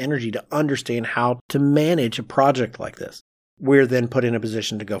effort and energy to understand how to manage a project like this. We're then put in a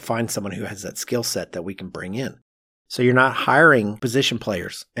position to go find someone who has that skill set that we can bring in. So you're not hiring position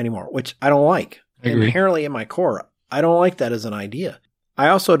players anymore, which I don't like. Inherently at my core, I don't like that as an idea. I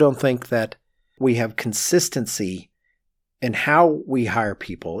also don't think that we have consistency in how we hire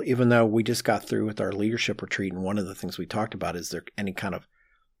people, even though we just got through with our leadership retreat. And one of the things we talked about is there any kind of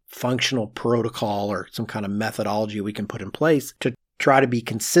functional protocol or some kind of methodology we can put in place to try to be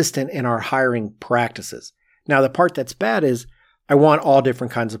consistent in our hiring practices. Now, the part that's bad is I want all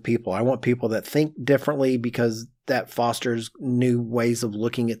different kinds of people. I want people that think differently because that fosters new ways of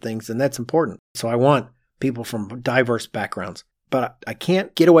looking at things, and that's important. So I want people from diverse backgrounds. But I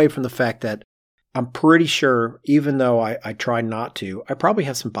can't get away from the fact that I'm pretty sure, even though I try not to, I probably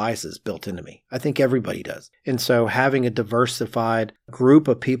have some biases built into me. I think everybody does. And so having a diversified group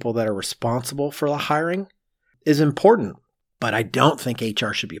of people that are responsible for the hiring is important. But I don't think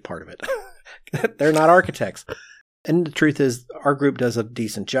HR should be a part of it. They're not architects. And the truth is, our group does a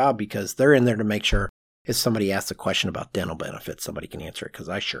decent job because they're in there to make sure if somebody asks a question about dental benefits, somebody can answer it because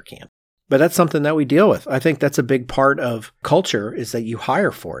I sure can't. But that's something that we deal with. I think that's a big part of culture is that you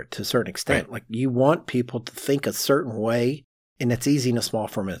hire for it to a certain extent. Right. Like you want people to think a certain way, and it's easy in a small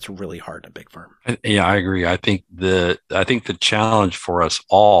firm and it's really hard in a big firm. Yeah, I agree. I think the challenge for us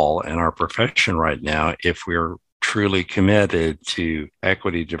all in our profession right now, if we're truly committed to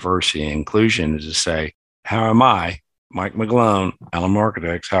equity, diversity, and inclusion, is to say, how am I, Mike McGlone, Allen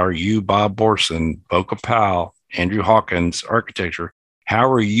Architects? How are you, Bob Borson, Boca Powell, Andrew Hawkins, Architecture? How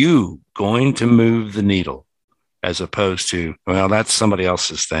are you going to move the needle as opposed to, well, that's somebody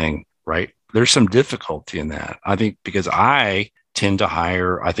else's thing, right? There's some difficulty in that. I think because I tend to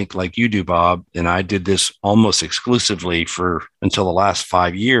hire, I think like you do, Bob, and I did this almost exclusively until the last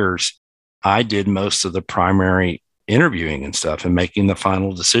 5 years. I did most of the primary interviewing and stuff and making the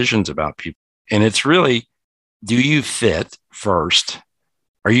final decisions about people. And it's really, do you fit first?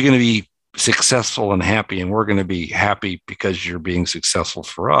 Are you going to be successful and happy? And we're going to be happy because you're being successful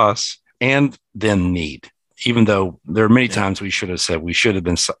for us, and then need. Even though there are many times we should have said we should have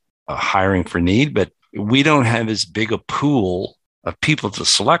been hiring for need, but we don't have as big a pool of people to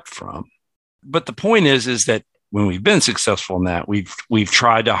select from. But the point is that when we've been successful in that, we've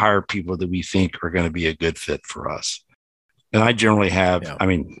tried to hire people that we think are going to be a good fit for us. And I generally have, I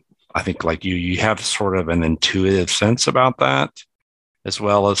mean, I think like you have sort of an intuitive sense about that, as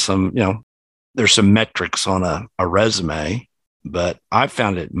well as some, there's some metrics on a resume, but I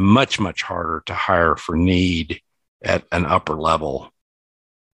found it much, much harder to hire for need at an upper level.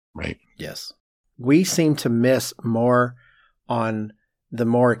 Right. Yes. We seem to miss more on the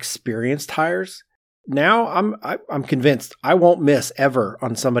more experienced hires. Now I'm convinced I won't miss ever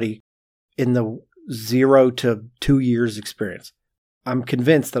on somebody in the 0 to 2 years experience. I'm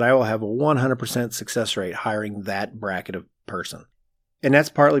convinced that I will have a 100% success rate hiring that bracket of person. And that's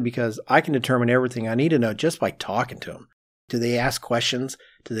partly because I can determine everything I need to know just by talking to them. Do they ask questions?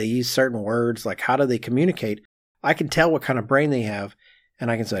 Do they use certain words? Like, how do they communicate? I can tell what kind of brain they have,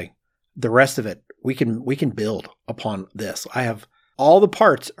 and I can say, the rest of it, we can build upon this. I have all the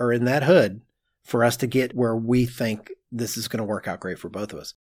parts are in that hood for us to get where we think this is going to work out great for both of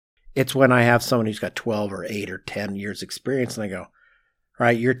us. It's when I have someone who's got 12 or 8 or 10 years experience, and I go,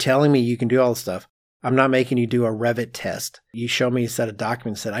 right, you're telling me you can do all this stuff. I'm not making you do a Revit test. You show me a set of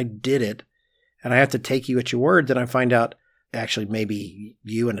documents that I did it, and I have to take you at your word. Then I find out, actually, maybe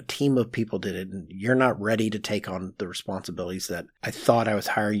you and a team of people did it, and you're not ready to take on the responsibilities that I thought I was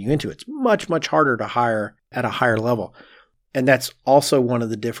hiring you into. It's much, much harder to hire at a higher level. And that's also one of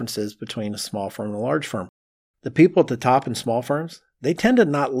the differences between a small firm and a large firm. The people at the top in small firms, they tend to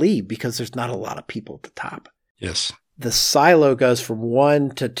not leave because there's not a lot of people at the top. Yes. The silo goes from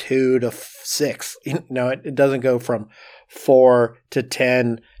 1 to 2 to 6. It doesn't go from 4 to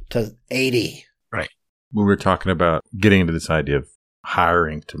 10 to 80. Right. We were talking about getting into this idea of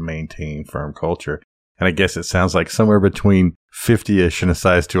hiring to maintain firm culture. And I guess it sounds like somewhere between 50-ish and a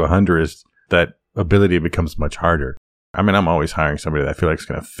size to 100 is that ability becomes much harder. I mean, I'm always hiring somebody that I feel like is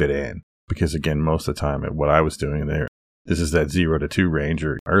going to fit in. Because again, most of the time at what I was doing there, this is that 0 to 2 range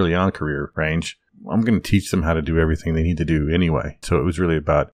or early on career range. I'm going to teach them how to do everything they need to do anyway. So it was really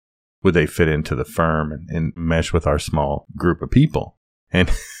about, would they fit into the firm and mesh with our small group of people?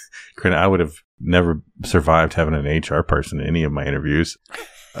 And I would have never survived having an HR person in any of my interviews.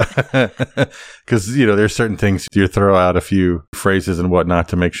 Because, there's certain things you throw out a few phrases and whatnot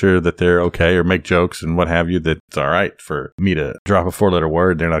to make sure that they're okay or make jokes and what have you, that it's all right for me to drop a 4-letter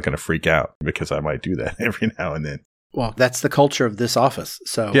word. They're not going to freak out because I might do that every now and then. Well, that's the culture of this office.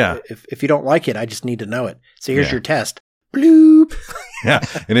 So if you don't like it, I just need to know it. So here's your test. Bloop. Yeah.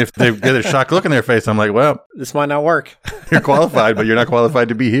 And if they get a shocked look in their face, I'm like, well, this might not work. You're qualified, but you're not qualified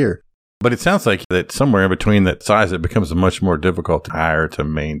to be here. But it sounds like that somewhere in between that size, it becomes much more difficult to hire to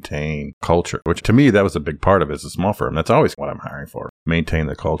maintain culture, which to me, that was a big part of it as a small firm. That's always what I'm hiring for. Maintain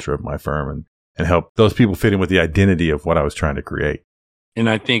the culture of my firm and help those people fit in with the identity of what I was trying to create. And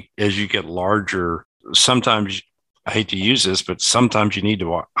I think as you get larger, sometimes, I hate to use this, but sometimes you need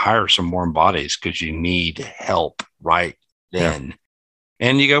to hire some warm bodies because you need help right then. Yeah.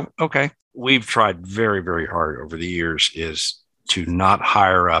 And you go, okay, we've tried very, very hard over the years is to not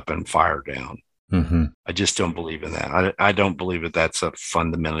hire up and fire down. Mm-hmm. I just don't believe in that. I don't believe that that's a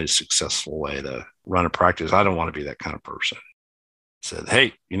fundamentally successful way to run a practice. I don't want to be that kind of person. Said,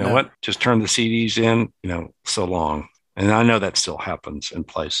 hey, you know what? Just turn the CDs in, so long. And I know that still happens in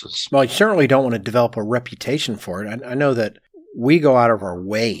places. Well, you certainly don't want to develop a reputation for it. I know that we go out of our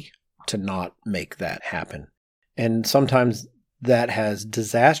way to not make that happen. And sometimes that has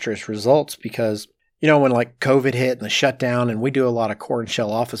disastrous results because, when like COVID hit and the shutdown, and we do a lot of core and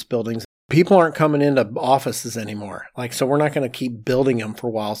shell office buildings, people aren't coming into offices anymore. Like, so we're not going to keep building them for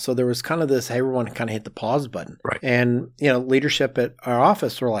a while. So there was kind of this, everyone kind of hit the pause button. Right. And, leadership at our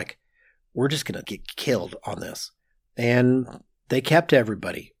office were like, we're just going to get killed on this. And they kept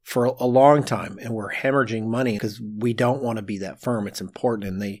everybody for a long time, and we're hemorrhaging money because we don't want to be that firm. It's important.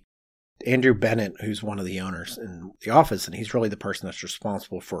 And Andrew Bennett, who's one of the owners in the office, and he's really the person that's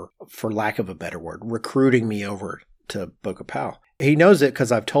responsible for lack of a better word, recruiting me over to Boca Pal. He knows it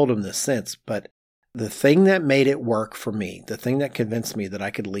because I've told him this since, but the thing that made it work for me, the thing that convinced me that I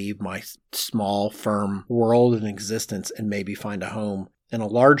could leave my small firm world in existence and maybe find a home in a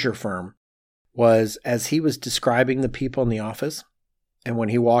larger firm was as he was describing the people in the office, and when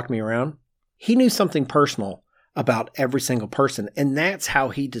he walked me around, he knew something personal about every single person. And that's how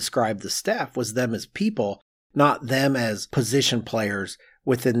he described the staff, was them as people, not them as position players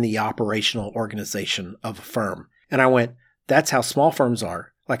within the operational organization of a firm. And I went, that's how small firms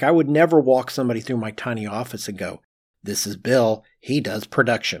are. Like, I would never walk somebody through my tiny office and go, this is Bill, he does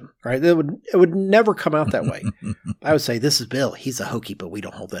production, right? It would never come out that way. I would say, this is Bill, he's a hokey, but we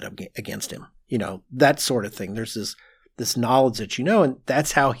don't hold that against him. That sort of thing. There's this knowledge that and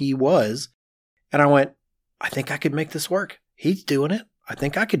that's how he was. And I went, I think I could make this work. He's doing it. I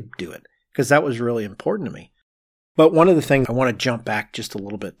think I could do it, because that was really important to me. But one of the things I want to jump back just a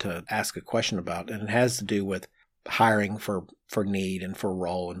little bit to ask a question about, and it has to do with hiring for need and for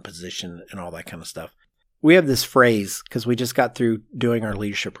role and position and all that kind of stuff. We have this phrase because we just got through doing our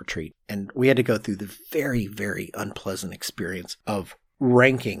leadership retreat, and we had to go through the very, very unpleasant experience of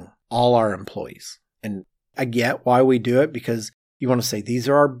ranking all our employees. And I get why we do it, because you want to say these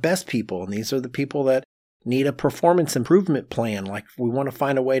are our best people and these are the people that need a performance improvement plan. Like, we want to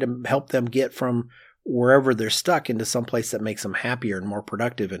find a way to help them get from wherever they're stuck into someplace that makes them happier and more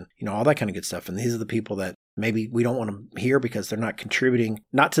productive and, all that kind of good stuff. And these are the people that maybe we don't want to hear because they're not contributing,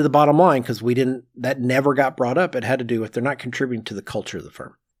 not to the bottom line, because that never got brought up. It had to do with they're not contributing to the culture of the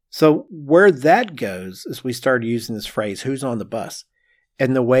firm. So where that goes is we started using this phrase, who's on the bus?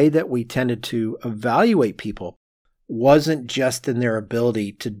 And the way that we tended to evaluate people wasn't just in their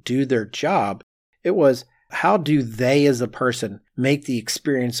ability to do their job. It was, how do they as a person make the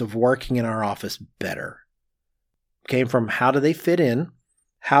experience of working in our office better? Came from, how do they fit in?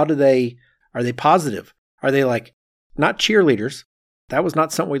 Are they positive? Are they not cheerleaders? That was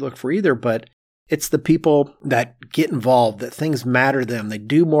not something we look for either, but it's the people that get involved, that things matter to them. They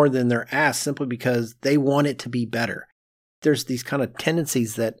do more than they're asked simply because they want it to be better. There's these kind of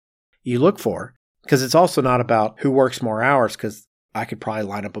tendencies that you look for, because it's also not about who works more hours, because I could probably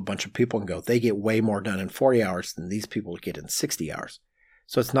line up a bunch of people and go, they get way more done in 40 hours than these people get in 60 hours.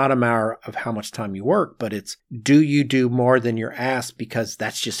 So it's not a matter of how much time you work, but it's, do you do more than you're asked because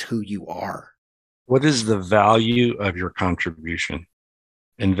that's just who you are? What is the value of your contribution?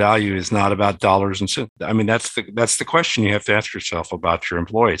 And value is not about dollars and cents. I mean, that's the question you have to ask yourself about your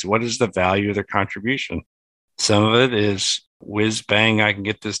employees. What is the value of their contribution? Some of it is whiz bang, I can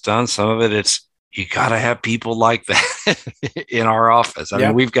get this done. Some of it's, you got to have people like that in our office. I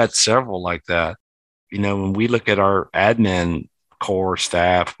mean, we've got several like that. When we look at our admin core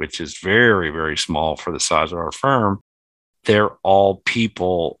staff, which is very, very small for the size of our firm, they're all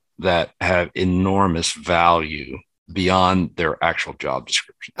people that have enormous value beyond their actual job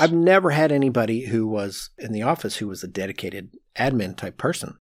descriptions. I've never had anybody who was in the office who was a dedicated admin type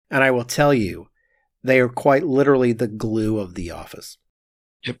person. And I will tell you, they are quite literally the glue of the office.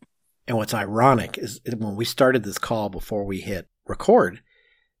 Yep. And what's ironic is when we started this call before we hit record,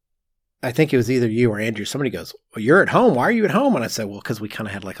 I think it was either you or Andrew. Somebody goes, well, you're at home. Why are you at home? And I said, well, because we kind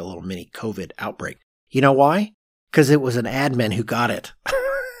of had like a little mini COVID outbreak. You know why? Because it was an admin who got it.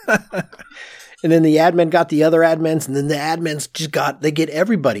 And then the admin got the other admins, and then the admins they get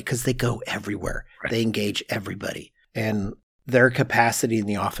everybody because they go everywhere. Right. They engage everybody. And their capacity in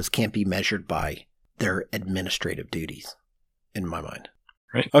the office can't be measured by their administrative duties, in my mind.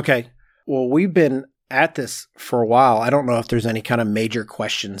 Right. Okay. Well, we've been at this for a while. I don't know if there's any kind of major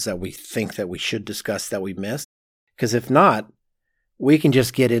questions that we think that we should discuss that we missed. Because if not, we can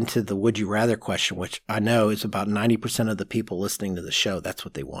just get into the would you rather question, which I know is about 90% of the people listening to the show. That's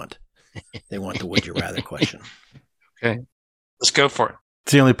what they want. They want the would you rather question. Okay. Let's go for it.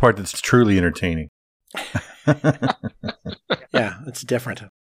 It's the only part that's truly entertaining. Yeah, it's different.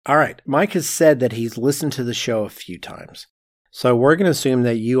 All right. Mike has said that he's listened to the show a few times. So we're going to assume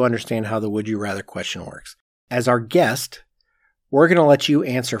that you understand how the would you rather question works. As our guest, we're going to let you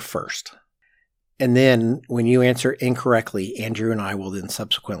answer first. And then when you answer incorrectly, Andrew and I will then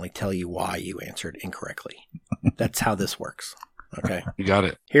subsequently tell you why you answered incorrectly. That's how this works. Okay. You got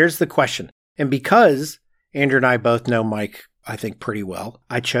it. Here's the question. And because Andrew and I both know Mike, I think, pretty well,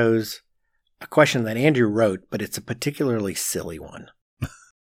 I chose a question that Andrew wrote, but it's a particularly silly one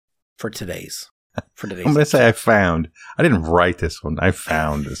for today's. I'm going to say I found. I didn't write this one. I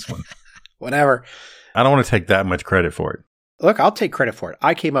found this one. Whatever. I don't want to take that much credit for it. Look, I'll take credit for it.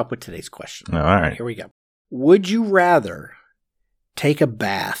 I came up with today's question. Oh, all right. Here we go. Would you rather take a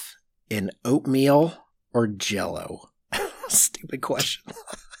bath in oatmeal or Jell-O? Stupid question.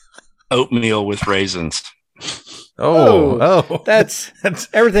 Oatmeal with raisins. Oh. That's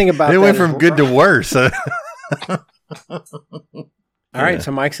everything about it. It that went from good to worse. All right,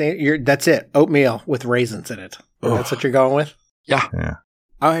 so Mike's saying that's it. Oatmeal with raisins in it. That's what you're going with? Yeah.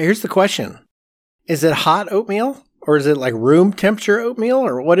 Here's the question. Is it hot oatmeal or is it like room temperature oatmeal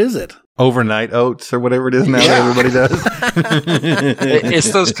or what is it? Overnight oats or whatever it is now that everybody does.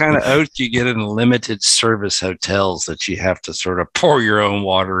 It's those kind of oats you get in limited service hotels that you have to sort of pour your own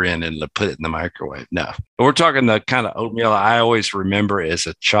water in and put it in the microwave. No, we're talking the kind of oatmeal I always remember as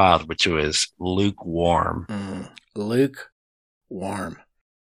a child, which was lukewarm. Lukewarm.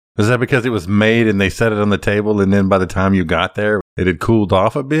 Was that because it was made and they set it on the table and then by the time you got there, it had cooled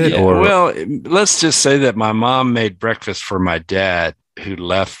off a bit? Yeah, well, let's just say that my mom made breakfast for my dad, who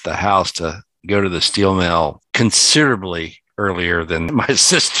left the house to go to the steel mill considerably earlier than my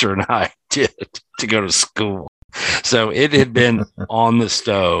sister and I did to go to school. So it had been on the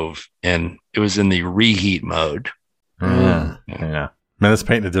stove and it was in the reheat mode. Yeah. Man, that's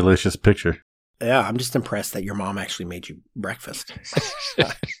painting a delicious picture. Yeah, I'm just impressed that your mom actually made you breakfast.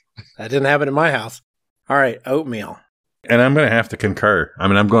 That didn't happen in my house. All right, oatmeal. And I'm going to have to concur. I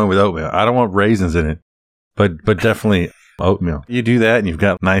mean, I'm going with oatmeal. I don't want raisins in it, but definitely oatmeal. You do that and you've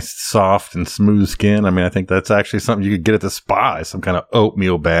got nice, soft and smooth skin. I mean, I think that's actually something you could get at the spa, some kind of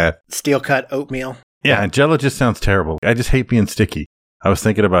oatmeal bath. Steel cut oatmeal. Yeah, and Jell-O just sounds terrible. I just hate being sticky. I was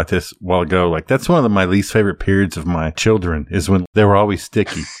thinking about this a while ago. Like, that's one of my least favorite periods of my children is when they were always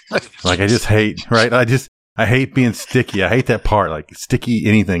sticky. Like, I just hate, right? I hate being sticky. I hate that part. Like, sticky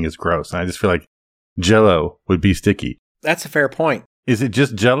anything is gross. And I just feel like Jell-O would be sticky. That's a fair point. Is it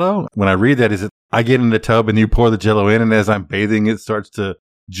just Jell-O? When I read that, is it I get in the tub and you pour the Jell-O in and as I'm bathing, it starts to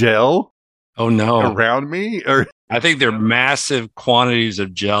gel? Oh, no. Around me? Or I think there are massive quantities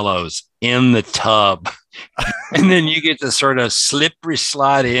of Jell-Os in the tub. And then you get to sort of slippery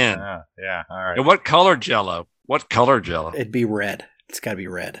slide in. Yeah. All right. And what color Jell-O? What color Jell-O? It'd be red. It's got to be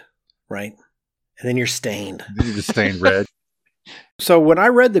red, right? And then you're stained. You're just stained red. So when I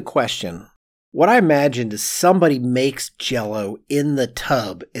read the question, what I imagined is somebody makes Jell-O in the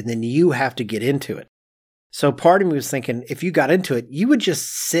tub and then you have to get into it. So part of me was thinking, if you got into it, you would just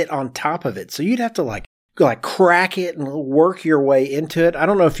sit on top of it. So you'd have to like crack it and work your way into it. I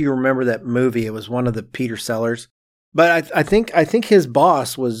don't know if you remember that movie. It was one of the Peter Sellers. But I think his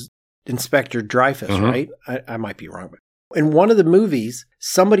boss was Inspector Dreyfus, right? I might be wrong. But in one of the movies,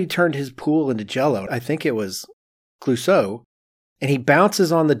 somebody turned his pool into Jell-O. I think it was Clouseau. And he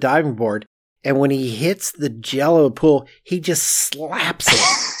bounces on the diving board. And when he hits the Jell-O pool, he just slaps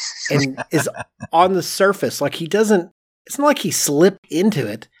it and is on the surface. Like he doesn't, it's not like he slipped into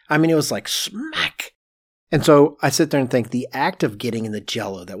it. I mean, it was like smack. And so I sit there and think the act of getting in the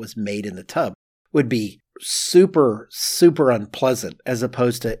Jell-O that was made in the tub would be super, super unpleasant as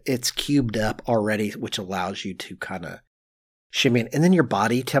opposed to it's cubed up already, which allows you to kind of shimmy in. And then your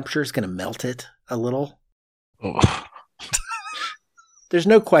body temperature is going to melt it a little. Oh. There's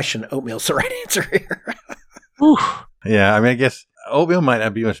no question oatmeal's the right answer here. Yeah, I mean, I guess oatmeal might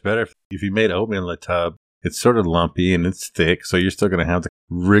not be much better if you made oatmeal in the tub. It's sort of lumpy and it's thick, so you're still going to have to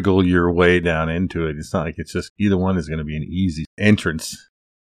wriggle your way down into it. It's not like it's just either one is going to be an easy entrance.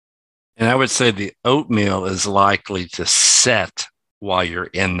 And I would say the oatmeal is likely to set while you're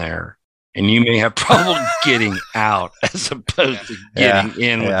in there. And you may have trouble getting out as opposed to getting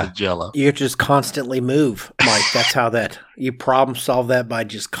in with the Jell-O. You just constantly move, Mike. That's how you problem solve that by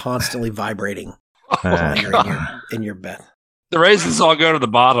just constantly vibrating while you're in your bed. The raisins all go to the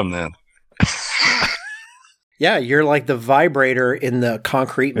bottom then. Yeah, you're like the vibrator in the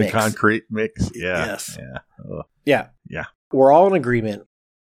concrete mix. The concrete mix, yeah. Yes. Yeah. Yeah. We're all in agreement.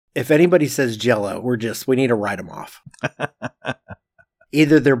 If anybody says Jell-O, we need to write them off.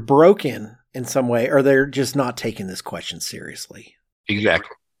 Either they're broken in some way or they're just not taking this question seriously.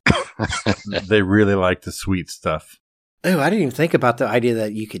 Exactly. They really like the sweet stuff. Oh, I didn't even think about the idea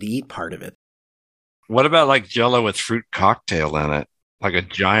that you could eat part of it. What about like Jell-O with fruit cocktail in it? Like a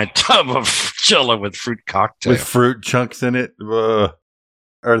giant tub of Jell-O with fruit cocktail. With fruit chunks in it?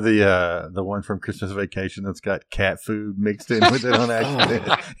 Or the one from Christmas Vacation that's got cat food mixed in with it on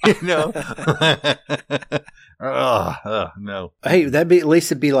accident. You know? No. Hey, at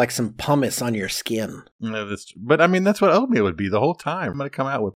least it'd be like some pumice on your skin. No, but I mean, that's what oatmeal would be the whole time. I'm going to come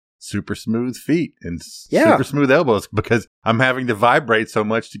out with super smooth feet and super smooth elbows because I'm having to vibrate so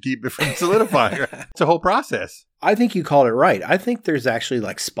much to keep it from solidifying. It's a whole process. I think you called it right. I think there's actually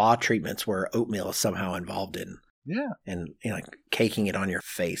like spa treatments where oatmeal is somehow involved in. Yeah. And like caking it on your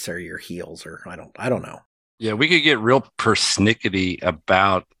face or your heels or I don't know. Yeah, we could get real persnickety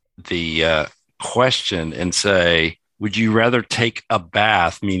about the question and say, would you rather take a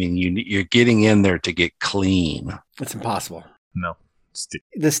bath, meaning you're getting in there to get clean? It's impossible. No.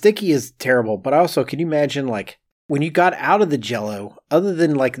 The sticky is terrible, but also, can you imagine like when you got out of the Jell-O, other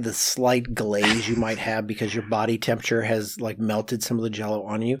than like the slight glaze you might have because your body temperature has like melted some of the Jell-O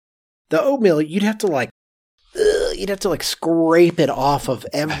on you, the oatmeal, you'd have to like scrape it off of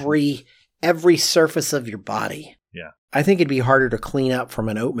every surface of your body. Yeah. I think it'd be harder to clean up from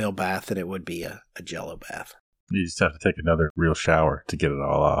an oatmeal bath than it would be a Jell-O bath. You just have to take another real shower to get it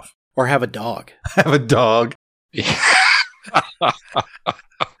all off. Or have a dog. Have a dog.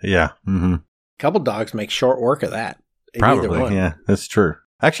 Yeah. Mm-hmm. A couple dogs make short work of that. Probably, yeah, that's true.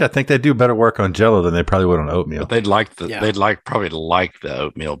 Actually, I think they do better work on Jell-O than they probably would on oatmeal. But they'd probably like the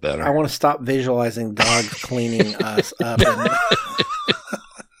oatmeal better. I want to stop visualizing dogs cleaning us up.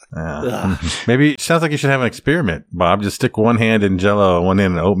 Maybe it sounds like you should have an experiment, Bob. Just stick one hand in Jell-O and one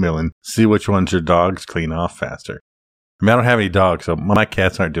hand in oatmeal and see which ones your dogs clean off faster. I mean, I don't have any dogs, so my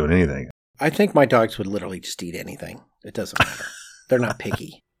cats aren't doing anything. I think my dogs would literally just eat anything. It doesn't matter. They're not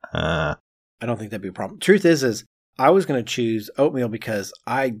picky. I don't think that'd be a problem. Truth is I was going to choose oatmeal because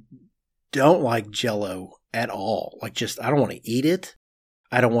I don't like Jell-O at all. Like, I don't want to eat it.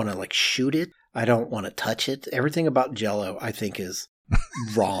 I don't want to like shoot it. I don't want to touch it. Everything about Jell-O, I think, is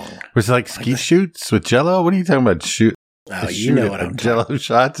wrong. Was it like ski shoots with Jell-O? What are you talking about? Oh, you know what I'm talking about. Jell-O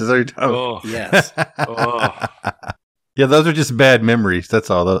shots? Is that what you're talking about? Oh, yes. Oh. Yeah, those are just bad memories. That's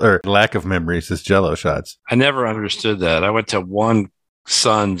all. Or lack of memories is Jell-O shots. I never understood that. I went to one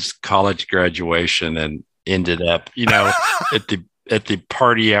son's college graduation and ended up, at the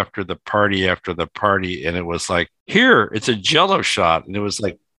party after the party after the party. And it was like, here, it's a Jell-O shot. And it was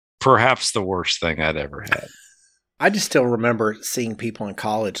like perhaps the worst thing I'd ever had. I just still remember seeing people in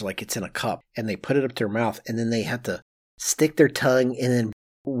college, like it's in a cup and they put it up to their mouth and then they have to stick their tongue and then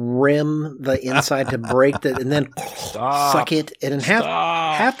rim the inside to break it and then suck it. And then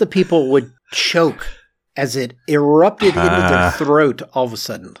half the people would choke as it erupted into their throat all of a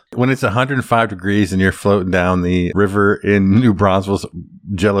sudden. When it's 105 degrees and you're floating down the river in New Braunfels,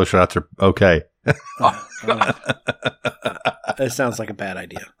 Jell-O shots are okay. That sounds like a bad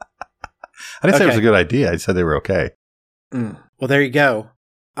idea. I didn't say it was a good idea. I said they were okay. Well, there you go.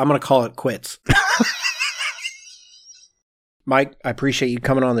 I'm going to call it quits. Mike, I appreciate you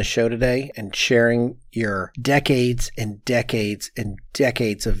coming on the show today and sharing your decades and decades and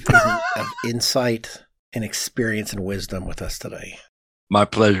decades of insight and experience and wisdom with us today. My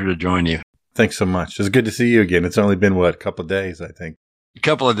pleasure to join you. Thanks so much. It's good to see you again. It's only been, a couple of days, I think. A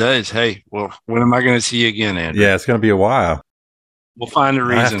couple of days. Hey, well, when am I going to see you again, Andrew? Yeah, it's going to be a while. We'll find a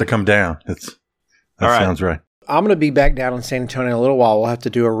reason. I have to come down. That sounds right. I'm going to be back down in San Antonio in a little while. We'll have to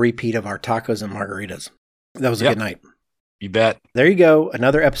do a repeat of our tacos and margaritas. That was a good night. You bet. There you go.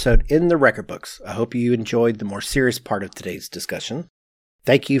 Another episode in the record books. I hope you enjoyed the more serious part of today's discussion.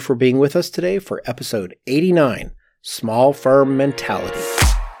 Thank you for being with us today for episode 89, Small Firm Mentality.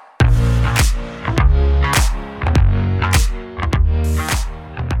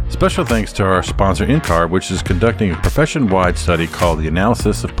 Special thanks to our sponsor, InCarb, which is conducting a profession-wide study called the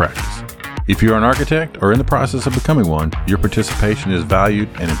Analysis of Practice. If you're an architect or in the process of becoming one, your participation is valued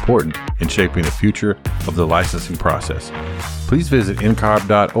and important in shaping the future of the licensing process. Please visit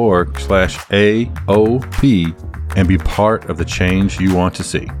incarb.org/AOP and be part of the change you want to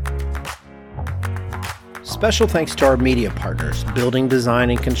see. Special thanks to our media partners, Building Design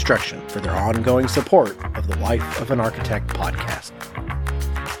and Construction, for their ongoing support of the Life of an Architect podcast.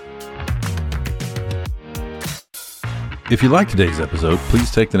 If you like today's episode,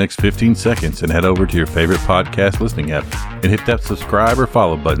 please take the next 15 seconds and head over to your favorite podcast listening app and hit that subscribe or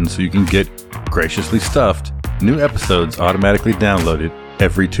follow button so you can get graciously stuffed new episodes automatically downloaded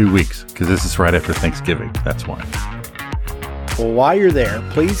every 2 weeks, because this is right after Thanksgiving. That's why. Well, while you're there,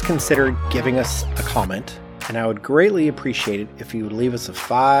 please consider giving us a comment, and I would greatly appreciate it if you would leave us a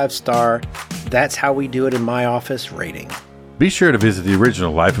 5-star "That's How We Do It in My Office" rating. Be sure to visit the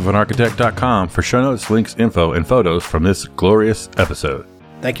original lifeofanarchitect.com for show notes, links, info, and photos from this glorious episode.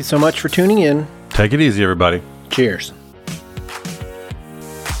 Thank you so much for tuning in. Take it easy, everybody. Cheers.